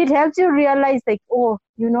 It helps you realize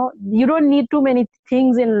you don't need too many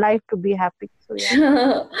things in life to be happy. So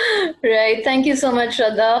Right. Thank you so much,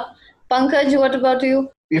 Shraddha. Pankaj, what about you?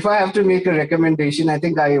 if I have to make a recommendation, I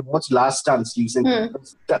think I watched Last Dance recently.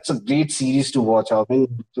 That's a great series to watch. I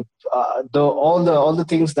mean, all the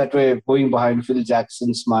things that were going behind Phil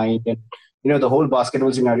Jackson's mind, and the whole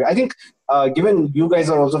basketball scenario. I think, given you guys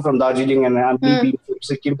are also from Darjeeling and I'm being from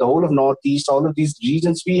Sikkim, the whole of Northeast, all of these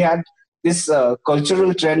regions, we had this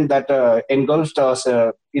cultural trend that engulfed us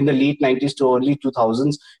in the late 90s to early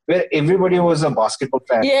 2000s, where everybody was a basketball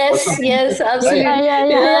fan. Yes, absolutely. Right?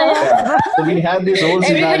 Yeah. So we had this whole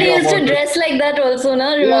Everybody scenario used to dress like that also,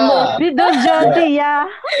 no? Remember? With those jersey, yeah.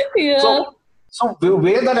 So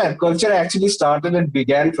where that culture actually started and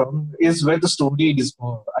began from is where the story is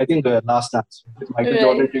for, I think, Last Dance, with Michael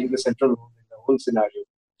Jordan playing the central role in the whole scenario.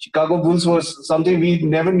 Chicago Bulls was something we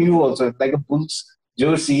never knew also, like a Bulls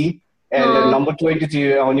jersey and number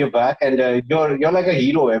 23 on your back, and you're like a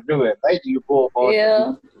hero everywhere, right? You go about.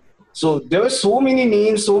 Yeah. So there were so many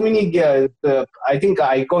names, so many, I think,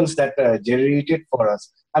 icons that generated for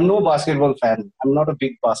us. I'm no basketball fan. I'm not a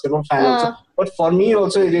big basketball fan also. But for me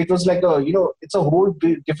also, it was like it's a whole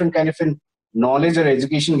different kind of knowledge or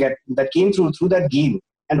education that came through that game.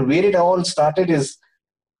 And where it all started is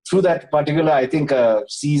through that particular, I think,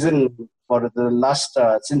 season for the last,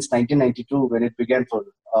 since 1992, when it began for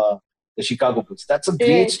the Chicago Bulls. That's a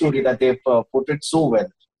great story that they've portrayed so well.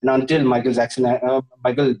 And until Michael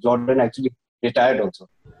Jordan actually retired also.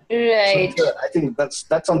 Right. So, I think that's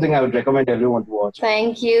something I would recommend everyone to watch.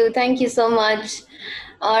 Thank you so much.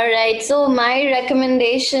 All right, so my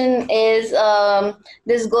recommendation is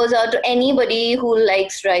this goes out to anybody who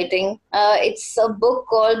likes writing. It's a book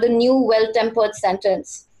called The New Well-Tempered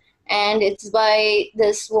Sentence, and it's by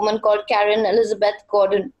this woman called Karen Elizabeth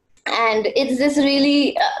Gordon. And it's this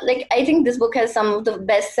really, I think this book has some of the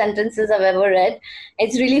best sentences I've ever read.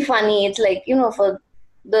 It's really funny. It's like, for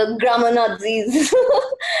the grammar Nazis,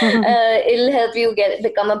 it'll help you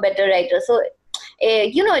become a better writer. So,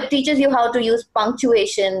 it teaches you how to use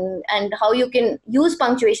punctuation and how you can use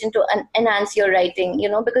punctuation to enhance your writing,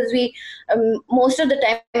 because we, most of the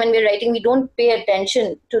time when we're writing, we don't pay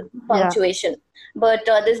attention to punctuation. But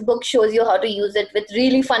this book shows you how to use it with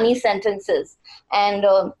really funny sentences. And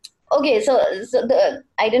okay, so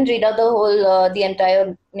I didn't read out the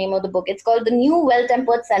entire name of the book. It's called The New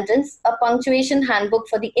Well-Tempered Sentence, a punctuation handbook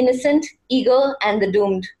for the innocent, eager, and the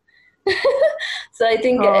doomed. So I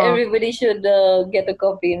think everybody should get a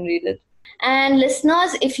copy and read it. And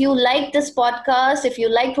listeners, if you liked this podcast, if you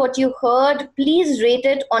liked what you heard, please rate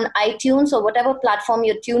it on iTunes or whatever platform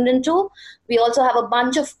you're tuned into. We also have a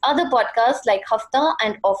bunch of other podcasts like Hafta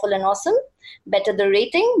and Awful and Awesome. Better the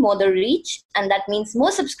rating, more the reach, and that means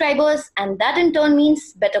more subscribers, and that in turn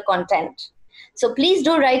means better content. So please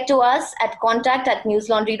do write to us at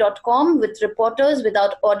contact@newslaundry.com with Reporters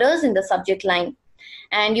Without Orders in the subject line.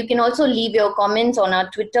 And you can also leave your comments on our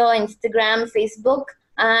Twitter, Instagram, Facebook.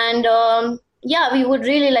 And we would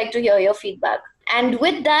really like to hear your feedback. And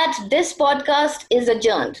with that, this podcast is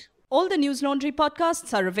adjourned. All the News Laundry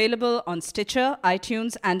podcasts are available on Stitcher,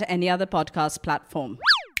 iTunes, and any other podcast platform.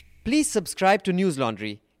 Please subscribe to News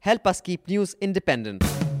Laundry. Help us keep news independent.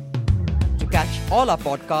 To catch all our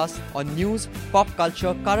podcasts on news, pop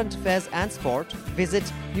culture, current affairs, and sport, visit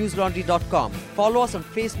newslaundry.com. Follow us on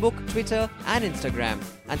Facebook, Twitter, and Instagram,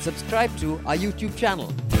 and subscribe to our YouTube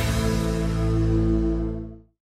channel.